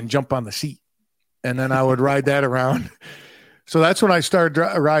motion and then jump on the seat. And then I would ride that around. So that's when I started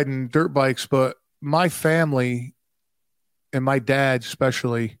riding dirt bikes. But my family and my dad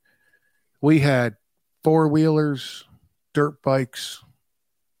especially, we had four-wheelers, dirt bikes,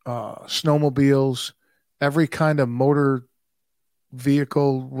 snowmobiles, every kind of motor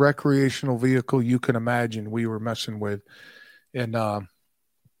vehicle, recreational vehicle you can imagine we were messing with. And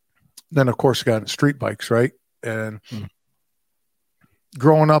then, of course, got street bikes, right? And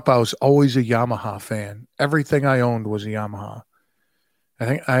growing up, I was always a Yamaha fan. Everything I owned was a Yamaha. I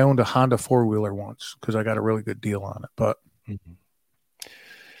think I owned a Honda four-wheeler once because I got a really good deal on it. But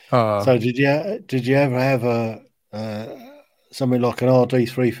so did you ever have something like an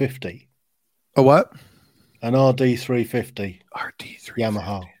RD350? A what? An RD350. RD350.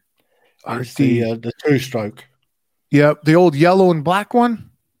 Yamaha. It's RD. the two-stroke. Yep, the old yellow and black one.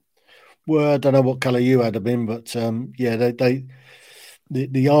 Well, I don't know what colour you had them in, but the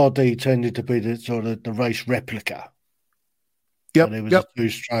RD tended to be the sort of the race replica. Yep, and it was a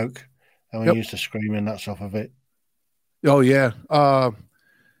two-stroke, and we used to scream and nuts off of it. Oh yeah, I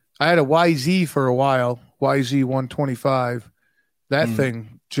had a YZ for a while, YZ 125. That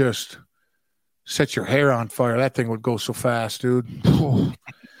thing just set your hair on fire. That thing would go so fast, dude.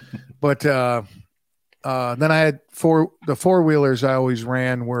 But then I had the four-wheelers I always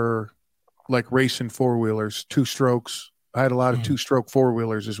ran were like racing four-wheelers, two strokes. I had a lot of two-stroke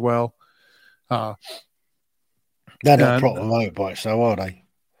four-wheelers as well. They're not proper motorbikes, though, are they?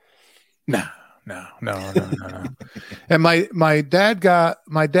 No. And my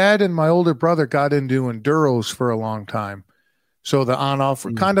dad and my older brother got into enduros for a long time. So the on-off,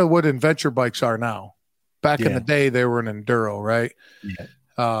 kind of what adventure bikes are now. Back in the day, they were an enduro, right? Yeah.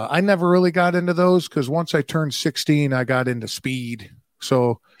 I never really got into those because once I turned 16, I got into speed.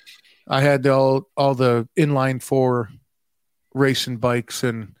 So I had all the inline four racing bikes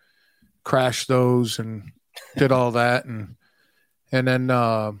and crashed those and did all that. And then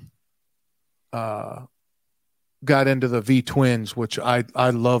got into the V-twins, which I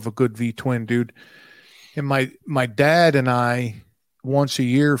love a good V-twin, dude. And my dad and I, once a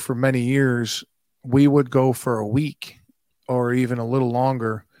year for many years, we would go for a week or even a little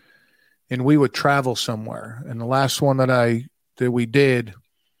longer, and we would travel somewhere. And the last one that we did,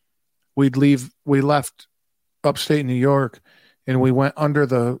 we left upstate New York, and we went under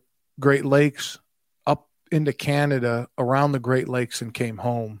the Great Lakes up into Canada, around the Great Lakes, and came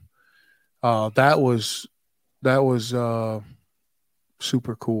home. That was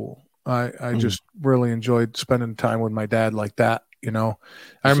super cool. I just really enjoyed spending time with my dad like that. You know,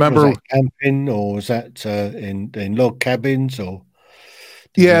 I remember was that camping, or was that in log cabins, or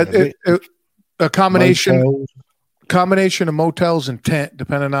a combination of motels and tent,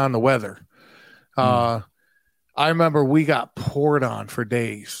 depending on the weather. I remember we got poured on for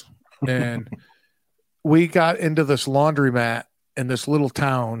days, and we got into this laundromat in this little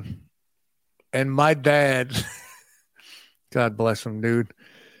town, and my dad, God bless him, dude,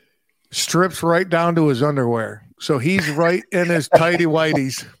 strips right down to his underwear. So he's right in his tighty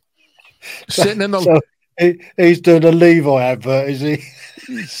whities, sitting in the. So he's doing a Levi advert, is he?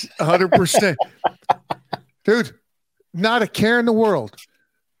 100%, dude. Not a care in the world.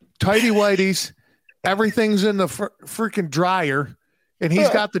 Tighty whities, everything's in the freaking dryer, and he's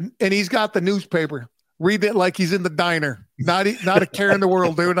got the newspaper. Read it like he's in the diner. Not a care in the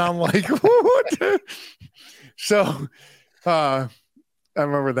world, dude. I'm like, what? So, I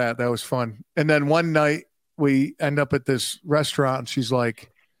remember that. That was fun. And then one night we end up at this restaurant, and she's like,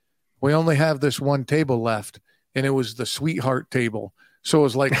 we only have this one table left. And it was the sweetheart table. So it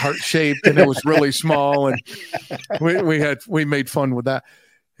was like heart shaped, and it was really small. And we made fun with that.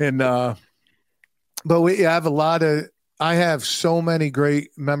 And, but I have so many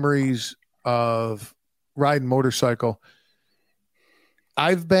great memories of riding motorcycle.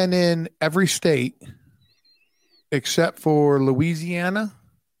 I've been in every state except for Louisiana,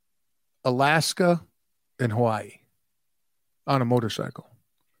 Alaska, and Hawaii on a motorcycle.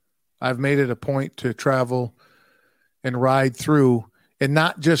 I've made it a point to travel and ride through, and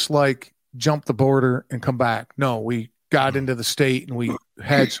not just like jump the border and come back. No, we got into the state and we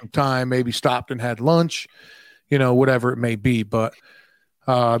had some time, maybe stopped and had lunch, whatever it may be. But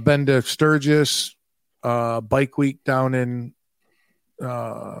I've been to Sturgis, Bike Week down in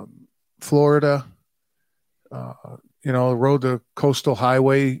Florida, rode the Coastal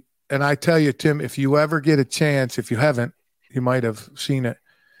Highway. And I tell you, Tim, if you ever get a chance, if you haven't, you might have seen it,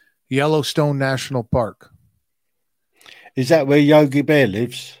 Yellowstone National Park. Is that where Yogi Bear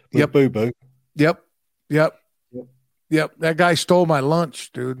lives? Yep. Boo Boo. Yep. That guy stole my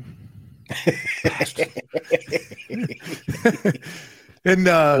lunch, dude. And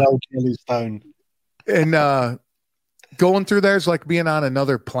Yellowstone. And going through there is like being on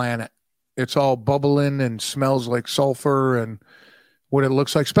another planet. It's all bubbling and smells like sulfur, and what it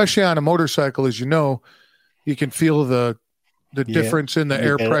looks like, especially on a motorcycle, as you know, you can feel the the difference in the You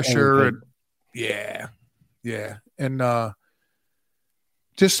air get pressure. everything. And yeah. And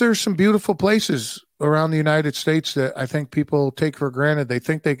just there's some beautiful places around the United States that I think people take for granted. They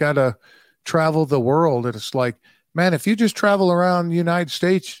think they got to travel the world. And it's like, man, if you just travel around the United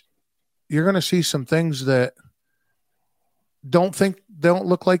States, you're going to see some things that don't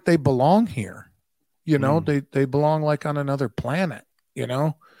look like they belong here. You know, they belong like on another planet, you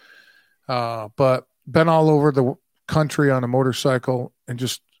know? But been all over the country on a motorcycle and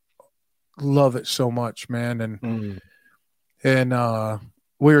just love it so much, man. And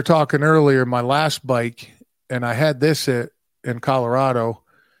we were talking earlier, my last bike, and I had this in Colorado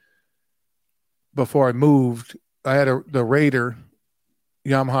before I moved. I had the Raider,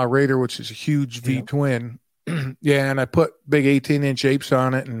 Yamaha Raider, which is a huge V twin. Yeah, and I put big 18-inch apes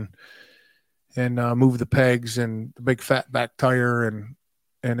on it and moved the pegs and the big fat back tire, and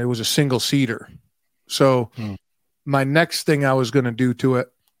it was a single seater. So my next thing I was going to do to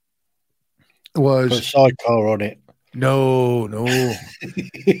it was put a sidecar on it. No.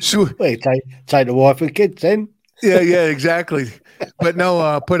 So, Well, take the wife and kids then. yeah, exactly. But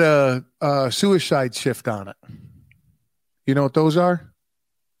no, put a suicide shift on it. You know what those are?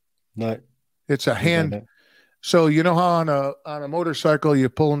 No. It's a hand. So you know how on a motorcycle you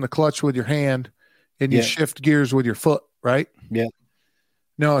pull in the clutch with your hand and you shift gears with your foot, right? Yeah.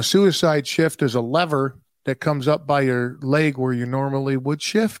 No, a suicide shift is a lever that comes up by your leg where you normally would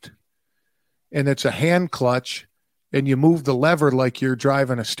shift. And it's a hand clutch, and you move the lever like you're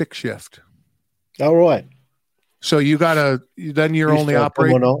driving a stick shift. All right. So then you're only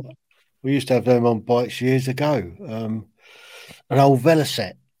operating. We used to have them on bikes years ago. An old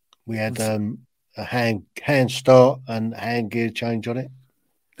Velocet. We had a hand start and hand gear change on it.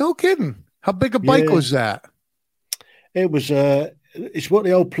 No kidding. How big a bike was that? It was it's what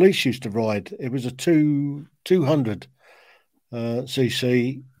the old police used to ride. It was a 200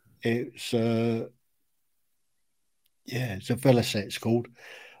 cc. It's it's a Velocet it's called,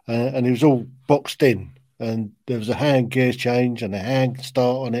 and it was all boxed in, and there was a hand gear change and a hand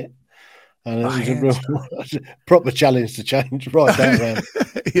start on it, and it was a real proper challenge to change right that around.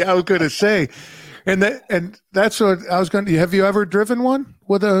 Yeah, I was going to say, and that's what I was going to. Have you ever driven one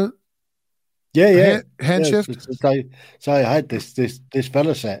with a hand shift? So I had this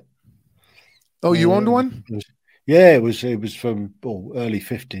Velocet. Oh, you owned one? It was from early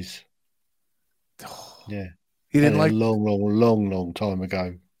 50s. Yeah. You didn't like a long time ago.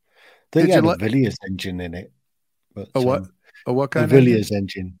 I think it had a Villiers engine in it. But, a what? A what kind of Villiers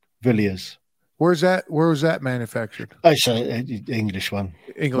engine? Villiers. Where was that manufactured? It's an English one.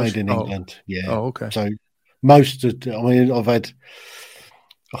 Made in England. Yeah. Oh, okay. So I've had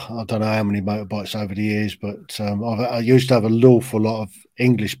I don't know how many motorbikes over the years, but I used to have an awful lot of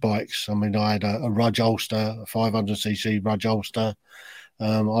English bikes. I mean, I had a Rudge Ulster, a 500cc Rudge Ulster.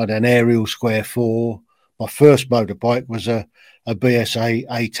 I had an Ariel Square 4. My first motorbike was a BSA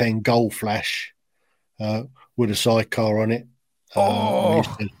A10 Gold Flash with a sidecar on it. I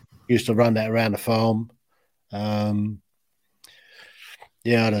used to run that around the farm. I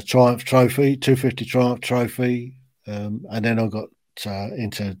had a Triumph Trophy, 250 Triumph Trophy, and then I got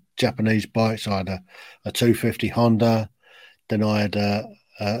into Japanese bikes. I had a 250 Honda, then I had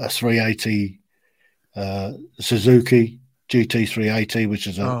a 380 Suzuki GT380, which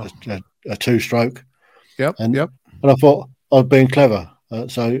is a two-stroke. Yep. And I thought I'd been clever,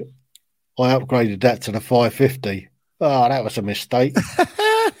 so I upgraded that to the 550. Oh, that was a mistake.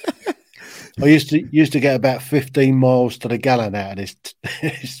 I used to get about 15 miles to the gallon out of this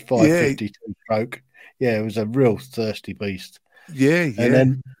 550 two-stroke. Yeah, it was a real thirsty beast. Yeah.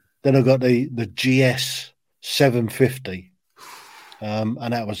 And then I got the GS 750,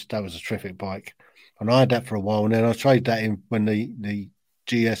 and that was a terrific bike. And I had that for a while, and then I traded that in when the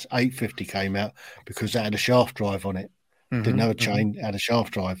GS 850 came out because that had a shaft drive on it. Didn't have a chain, had a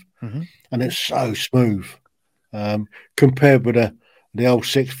shaft drive, and it's so smooth compared with the old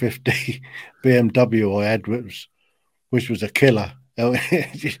 650 BMW I had, which was a killer.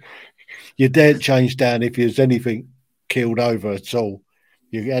 You daren't change down if there's anything keeled over at all.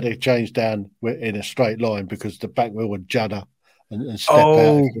 You had to change down in a straight line because the back wheel would judder and step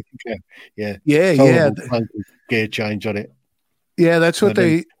out. Yeah. Gear change on it. Yeah, that's what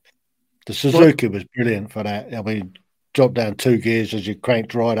the Suzuki was brilliant for that. I mean, drop down 2 gears as you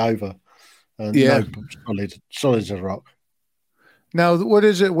cranked right over. And solid as a rock. Now, what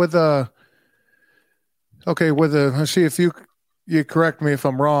is it with let's see if you correct me if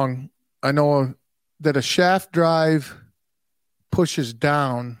I'm wrong. I know that a shaft drive pushes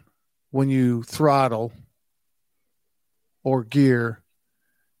down when you throttle or gear,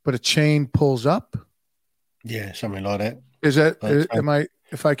 but a chain pulls up. Yeah, something like that. Is that But,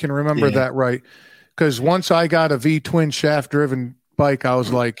 if I can remember that right? Because once I got a V twin shaft driven bike, I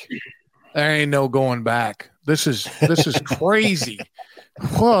was like, there ain't no going back. This is crazy.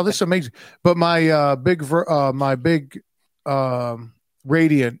 Whoa, this is amazing. But my big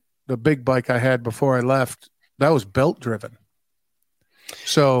Radiant, the big bike I had before I left, that was belt driven.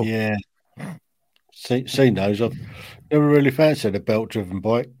 So yeah, seen those. I've never really fancied a belt driven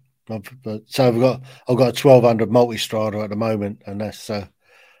bike. So I've got a 1200 Multistrada at the moment, and that's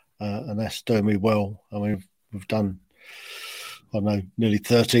doing me well. I mean, we've done, I don't know, nearly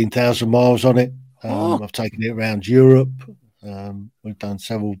 13,000 miles on it. I've taken it around Europe. We've done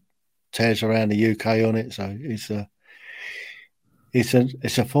several tears around the UK on it, so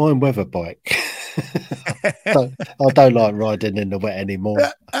it's a fine weather bike. I don't like riding in the wet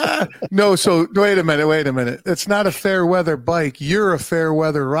anymore. No, so wait a minute. It's not a fair weather bike. You're a fair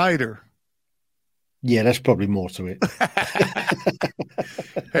weather rider. Yeah, that's probably more to it.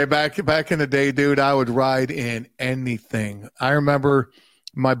 Hey, back in the day, dude, I would ride in anything. I remember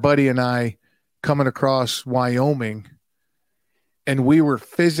my buddy and I coming across Wyoming, and we were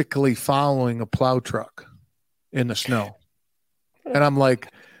physically following a plow truck in the snow. And I'm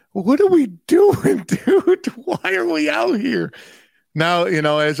like, what are we doing, dude? Why are we out here? Now,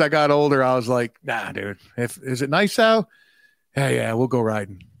 as I got older, I was like, nah, dude, is it nice out? Yeah, we'll go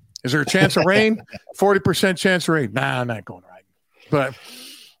riding. Is there a chance of rain? 40% chance of rain. Nah, I'm not going riding. But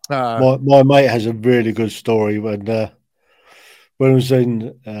my mate has a really good story when I was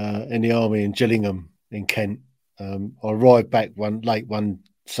in the army in Gillingham in Kent. I arrived back late one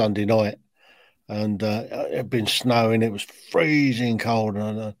Sunday night, and it had been snowing. It was freezing cold,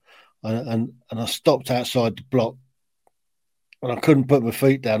 and I stopped outside the block, and I couldn't put my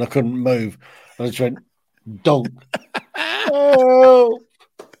feet down. I couldn't move. I just went donk. Help!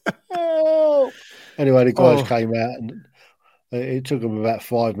 Help! Anyway, the guys came out, and it took them about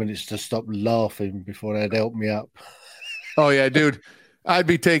 5 minutes to stop laughing before they'd help me up. Oh yeah, dude. I'd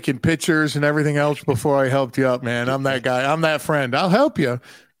be taking pictures and everything else before I helped you up, man. I'm that guy. I'm that friend. I'll help you,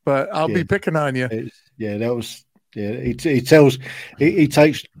 but I'll be picking on you. He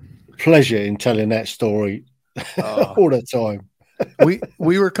takes pleasure in telling that story all the time.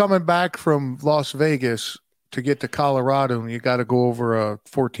 we were coming back from Las Vegas to get to Colorado, and you got to go over a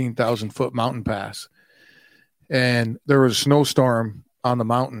 14,000 foot mountain pass. And there was a snowstorm on the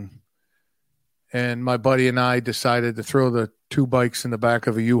mountain. And my buddy and I decided to throw the two bikes in the back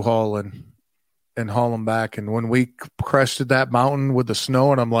of a U-Haul and haul them back. And when we crested that mountain with the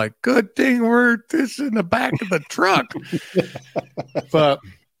snow, and I'm like, good thing we're this in the back of the truck. But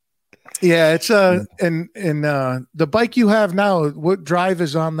yeah, it's and the bike you have now, what drive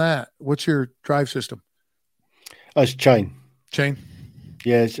is on that? What's your drive system? It's chain.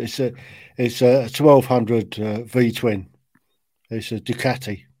 Yeah, it's a 1200 V twin. It's a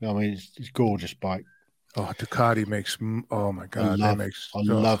Ducati. I mean, it's a gorgeous bike. Oh, Ducati makes. Oh my God, I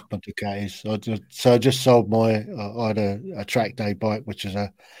love my Ducatis. So I just sold I had a track day bike, which is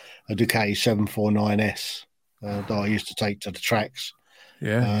a Ducati 749S that I used to take to the tracks.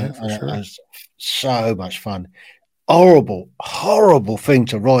 Yeah, for sure. It was so much fun. Horrible thing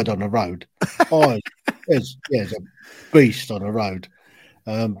to ride on the road. It's a beast on the road.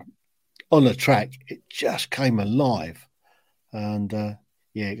 On the track, it just came alive, and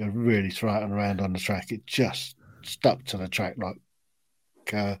you could really throw it around on the track. It just stuck to the track like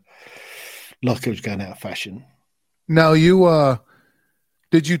it was going out of fashion. Now,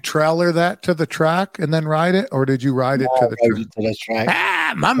 did you trailer that to the track and then ride it, or did you ride it to the track?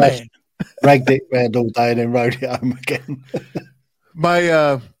 Ah, my man. Ragged it around all day and then rode it home again.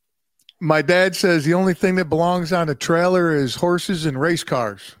 My dad says the only thing that belongs on a trailer is horses and race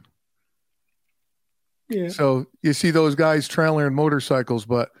cars. Yeah. So you see those guys trailering motorcycles,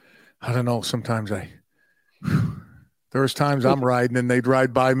 but I don't know. Sometimes there was times I'm riding and they'd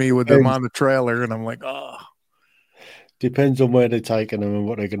ride by me with them on the trailer, and I'm like, oh. Depends on where they're taking them and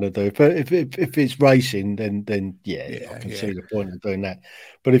what they're going to do. But if it's racing, then I can see the point of doing that.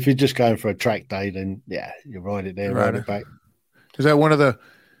 But if you're just going for a track day, then you ride it there, ride it back. Is that one of the?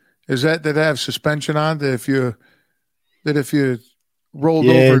 Is that did it have suspension on? That if you rolled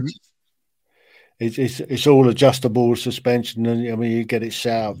over. It's all adjustable suspension, and I mean you get it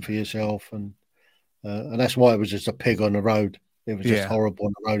set up for yourself, and that's why it was just a pig on the road. It was just horrible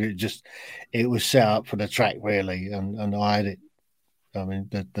on the road. It was set up for the track really, and I had it. I mean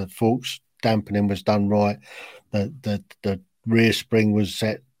the forks dampening was done right. The rear spring was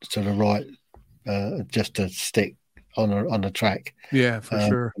set to the right, just to stick on the track. Yeah, for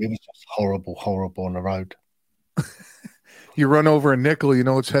sure. It was just horrible on the road. You run over a nickel,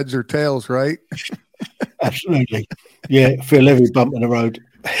 it's heads or tails, right? Absolutely. Yeah, feel every bump in the road.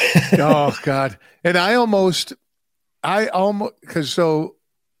 Oh God. And I almost, because so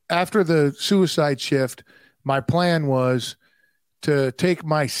after the suicide shift, my plan was to take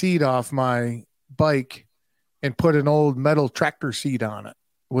my seat off my bike and put an old metal tractor seat on it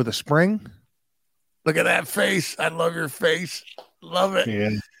with a spring. Look at that face. I love your face. Love it. Yeah.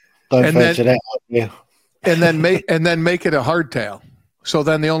 Don't And fancy that idea. and then make it a hardtail. So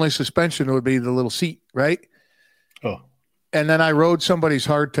then the only suspension would be the little seat, right? Oh. And then I rode somebody's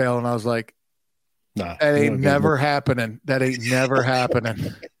hardtail and I was like, No. that ain't never happening. That ain't never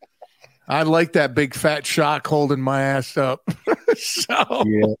happening. I like that big fat shock holding my ass up. So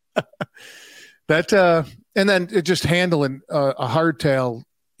yeah. that and then it just handling a hardtail,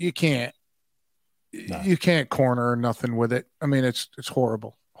 you can't corner or nothing with it. I mean, it's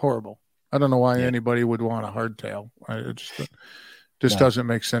horrible. I don't know why anybody would want a hardtail. It just doesn't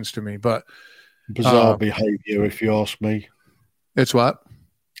make sense to me. But bizarre behavior, if you ask me. It's what?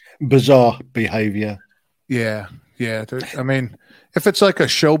 Bizarre behavior. Yeah. I mean, if it's like a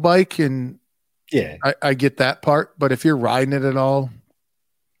show bike, and I get that part. But if you're riding it at all,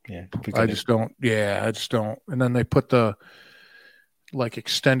 I just don't. And then they put the like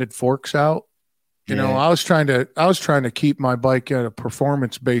extended forks out. You know, I was trying to keep my bike at a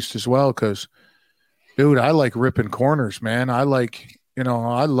performance based as well, because, dude, I like ripping corners, man. I like,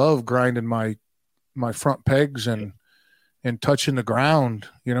 I love grinding my front pegs and touching the ground.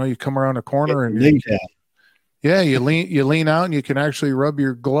 You come around a corner and you lean out and you can actually rub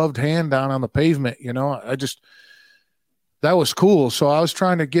your gloved hand down on the pavement. That was cool. So I was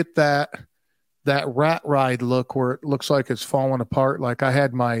trying to get that rat ride look where it looks like it's falling apart. Like I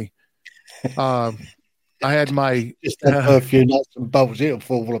had my just a few nuts and bolts, it'll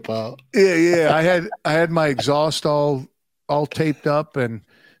fall apart. I had my exhaust all taped up and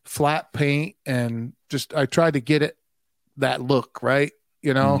flat paint, and just I tried to get it that look, right?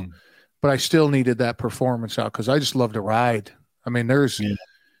 But I still needed that performance out because I just love to ride. I mean, there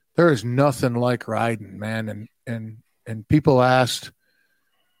is nothing like riding, man. And people asked,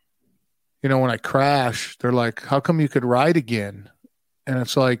 when I crashed, they're like, "How come you could ride again?" And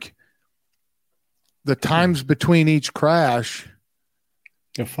it's like, the times between each crash,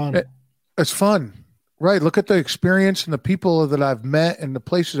 they're fun. It's fun, right? Look at the experience and the people that I've met and the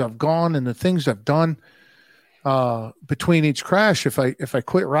places I've gone and the things I've done between each crash. If I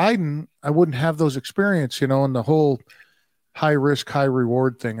quit riding, I wouldn't have those experiences, and the whole high risk, high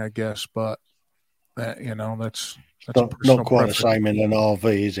reward thing, I guess. But that's not quite the same in an RV,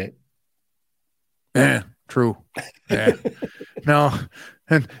 is it? Yeah, true. Yeah, no.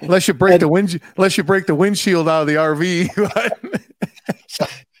 And unless you break the windshield out of the RV.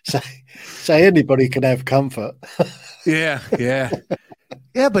 so anybody can have comfort. Yeah.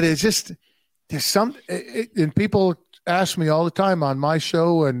 But it's just there's and people ask me all the time on my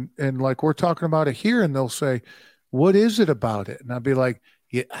show, and like we're talking about it here, and they'll say, "What is it about it?" And I'll be like,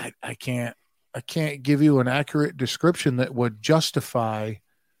 "Yeah, I can't give you an accurate description that would justify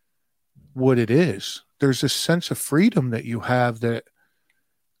what it is. There's this sense of freedom that you have that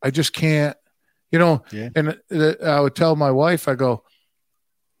I just can't, And I would tell my wife, I go,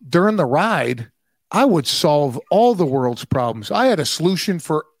 during the ride, I would solve all the world's problems. I had a solution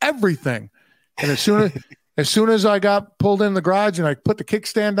for everything. And as soon as I got pulled in the garage and I put the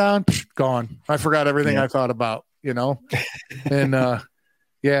kickstand on, gone. I forgot everything I thought about, And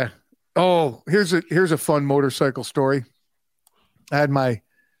Oh, here's a fun motorcycle story. I had my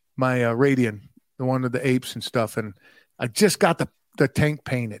Radian, the one with the apes and stuff, and I just got the tank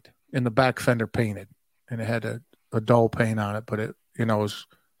painted and the back fender painted, and it had a dull paint on it, but it was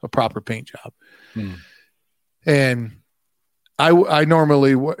a proper paint job. And I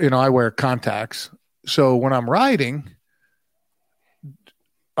normally I wear contacts, so when I'm riding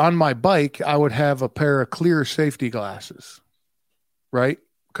on my bike, I would have a pair of clear safety glasses, right?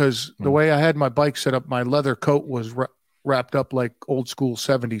 Because the way I had my bike set up, my leather coat was wrapped up like old school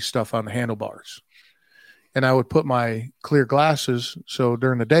 70s stuff on the handlebars. And I would put my clear glasses. So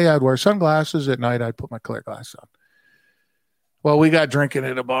during the day, I'd wear sunglasses. At night, I'd put my clear glasses on. Well, we got drinking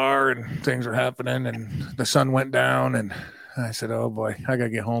at a bar and things were happening and the sun went down. And I said, oh, boy, I got to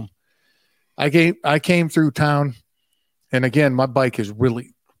get home. I came through town. And again, my bike is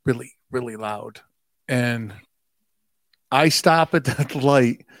really, really, really loud. And I stop at the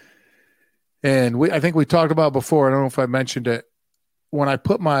light. And I think we talked about before. I don't know if I mentioned it. When I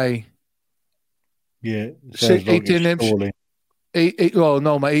put my 18-inch, my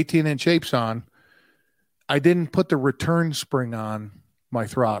 18-inch apes on, I didn't put the return spring on my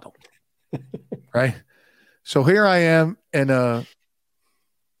throttle. Right. So here I am in a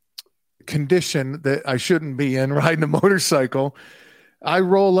condition that I shouldn't be in riding a motorcycle. I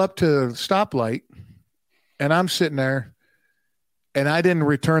roll up to the stoplight and I'm sitting there and I didn't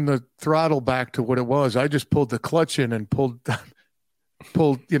return the throttle back to what it was. I just pulled the clutch in and pulled to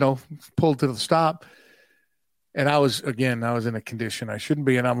the stop. And I was in a condition I shouldn't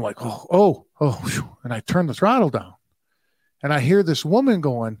be. And I'm like, oh, and I turned the throttle down and I hear this woman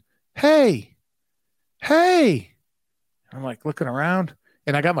going, hey. I'm like looking around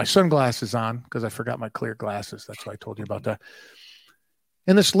and I got my sunglasses on because I forgot my clear glasses. That's why I told you about that.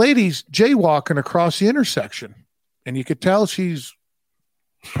 And this lady's jaywalking across the intersection and you could tell she's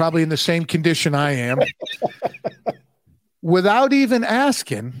probably in the same condition I am. Without even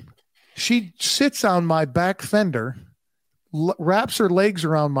asking, she sits on my back fender, wraps her legs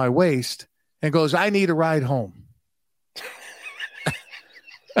around my waist, and goes, I need a ride home.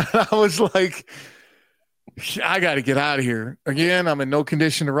 And I was like, I got to get out of here. Again, I'm in no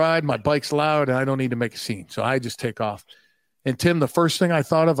condition to ride. My bike's loud, and I don't need to make a scene. So I just take off. And Tim, the first thing I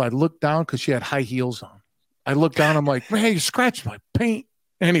thought of, I looked down because she had high heels on. I looked down. I'm like, man, you scratched my paint.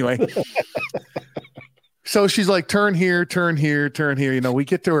 Anyway. So she's like, turn here. We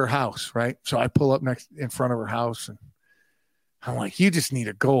get to her house, right? So I pull up in front of her house and I'm like, you just need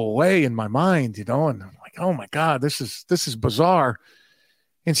to go away in my mind, And I'm like, oh my God, this is bizarre.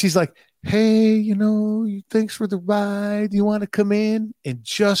 And she's like, hey, thanks for the ride. You want to come in? And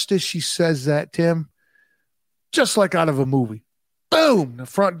just as she says that, Tim, just like out of a movie, boom, the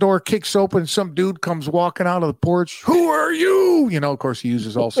front door kicks open. Some dude comes walking out of the porch. Who are you? Of course, he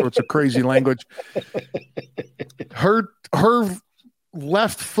uses all sorts of crazy language. Her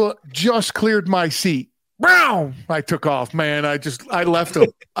left foot just cleared my seat. Brown. I took off, man. I left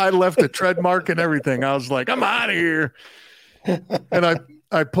a tread mark and everything. I was like, I'm out of here. And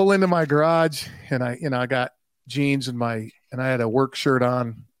I pull into my garage and I got jeans and I had a work shirt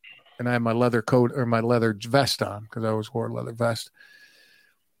on and I had my leather coat or my leather vest on because I always wore a leather vest.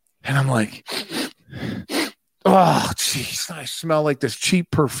 And I'm like, oh, jeez, I smell like this cheap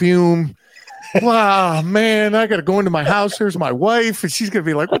perfume. Wow, man, I got to go into my house. There's my wife, and she's going to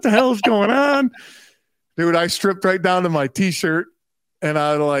be like, what the hell is going on? Dude, I stripped right down to my T-shirt, and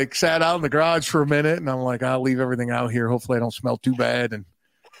I sat out in the garage for a minute, and I'm like, I'll leave everything out here. Hopefully I don't smell too bad. And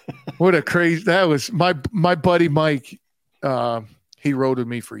what a crazy, that was my buddy Mike. He rode with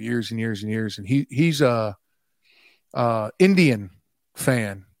me for years and years and years, and he's a Indian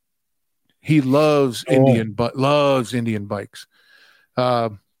fan. He loves Indian bikes.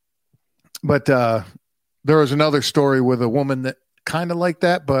 But there was another story with a woman that kind of like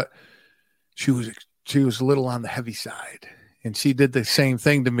that, but she was a little on the heavy side, and she did the same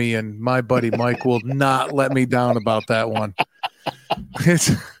thing to me. And my buddy Mike will not let me down about that one.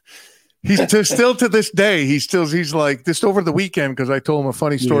 He's still to this day. He's like, just over the weekend, because I told him a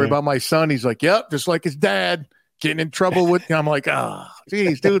funny story about my son. He's like, yep, just like his dad, getting in trouble with. I'm like,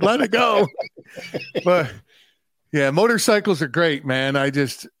 geez, dude, let it go. But yeah, motorcycles are great, man. And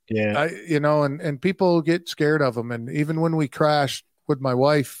people get scared of them. And even when we crashed with my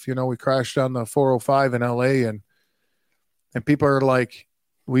wife, we crashed on the 405 in LA, and people are like,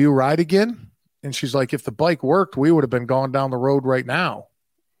 will you ride again? And she's like, if the bike worked, we would have been going down the road right now,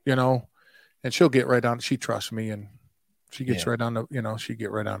 and she'll get right on. She trusts me, and she gets right on she get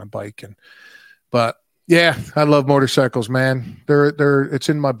right on a bike. But yeah, I love motorcycles, man. It's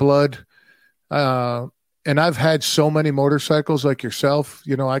in my blood. And I've had so many motorcycles like yourself.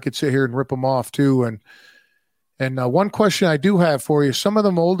 I could sit here and rip them off too. And one question I do have for you: some of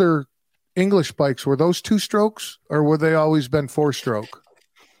them older English bikes, were those 2-strokes, or were they always been 4-stroke?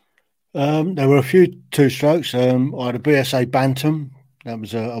 There were a few 2-strokes. I had a BSA Bantam. That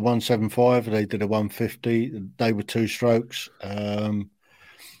was a 175. They did a 150. They were 2-strokes.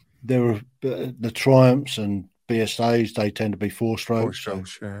 There were the Triumphs and BSAs. They tend to be 4-strokes.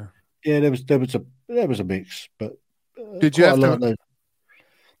 4-strokes, yeah. Yeah, there was a mix, but did you have to?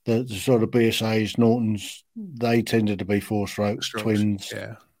 The sort of BSAs, Nortons, they tended to be 4-strokes, twins.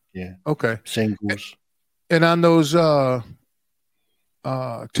 Yeah. Okay. Singles. And on those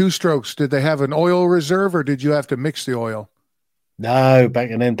 2-strokes, did they have an oil reserve, or did you have to mix the oil? No,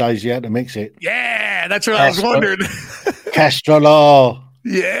 back in them days, you had to mix it. Yeah, that's what I was wondering. Castrol.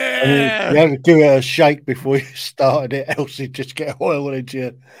 Yeah. You had to give it a shake before you started it, else you'd just get oil into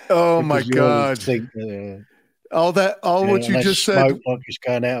you. Oh my God. What you just said. Smoke like it's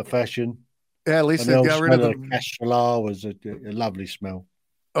going out of fashion. Yeah, at least they got rid of the Castrol was a lovely smell.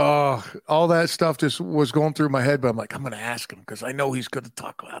 Oh, all that stuff just was going through my head, but I'm like, I'm going to ask him because I know he's going to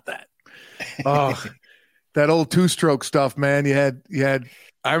talk about that. Oh, that old 2-stroke stuff, man. You had.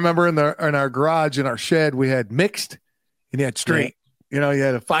 I remember in our garage, in our shed, we had mixed and you had straight. You know, you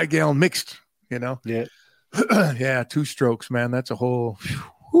had a 5-gallon mixed, you know. Yeah. Yeah, 2 strokes, man. That's a whole,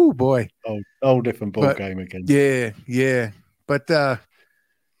 whoo, boy. Whole different ball game again. Yeah. But, yeah,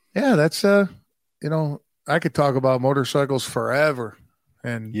 that's, you know, I could talk about motorcycles forever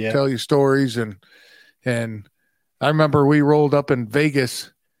and tell you stories. And I remember we rolled up in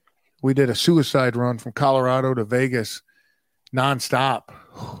Vegas. We did a suicide run from Colorado to Vegas nonstop.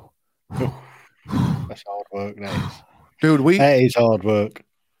 That's hard work, that is. Dude, that is hard work.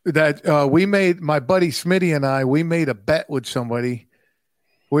 We made, my buddy Smitty and I, we made a bet with somebody.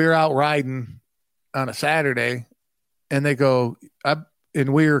 We were out riding on a Saturday, and they go,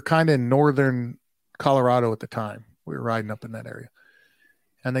 and we were kind of in northern Colorado at the time. We were riding up in that area.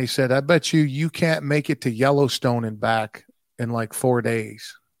 And they said, I bet you can't make it to Yellowstone and back in like 4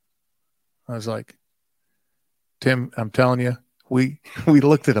 days. I was like, Tim, I'm telling you, we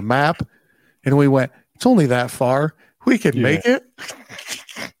looked at a map and we went, it's only that far. We can make it.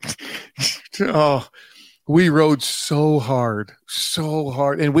 Oh, we rode so hard.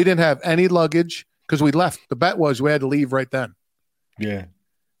 And we didn't have any luggage because we left. The bet was we had to leave right then. Yeah.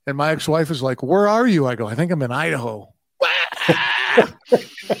 And my ex-wife was like, where are you? I go, I think I'm in Idaho.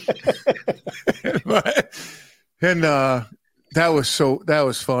 And that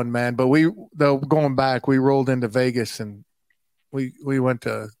was fun, man. But going back, we rolled into Vegas and we went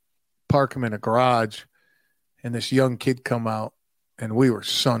to park him in a garage, and this young kid come out, and we were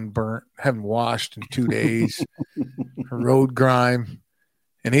sunburnt, haven't washed in 2 days, road grime.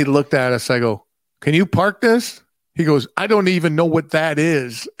 And he looked at us. I go, can you park this? He goes, I don't even know what that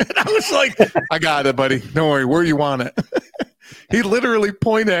is. And I was like, I got it, buddy. Don't worry. Where you want it? He literally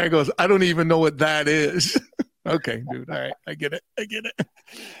pointed at it and goes, I don't even know what that is. Okay, dude. All right. I get it.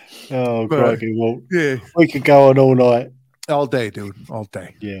 Oh, crikey. Well, yeah. We could go on all night. All day, dude. All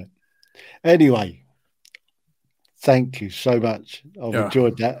day. Yeah. Anyway, thank you so much. I've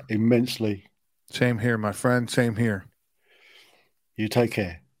enjoyed that immensely. Same here, my friend. Same here. You take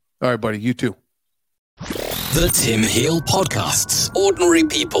care. All right, buddy. You too. The Tim Heel Podcasts. Ordinary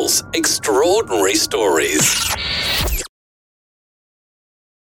people's extraordinary stories.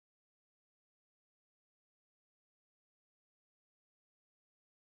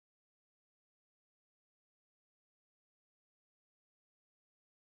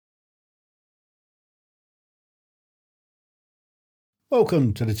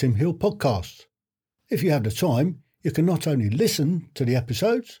 Welcome to the Tim Hill Podcast. If you have the time, you can not only listen to the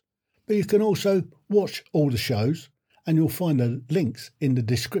episodes, but you can also watch all the shows, and you'll find the links in the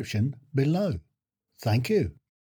description below. Thank you.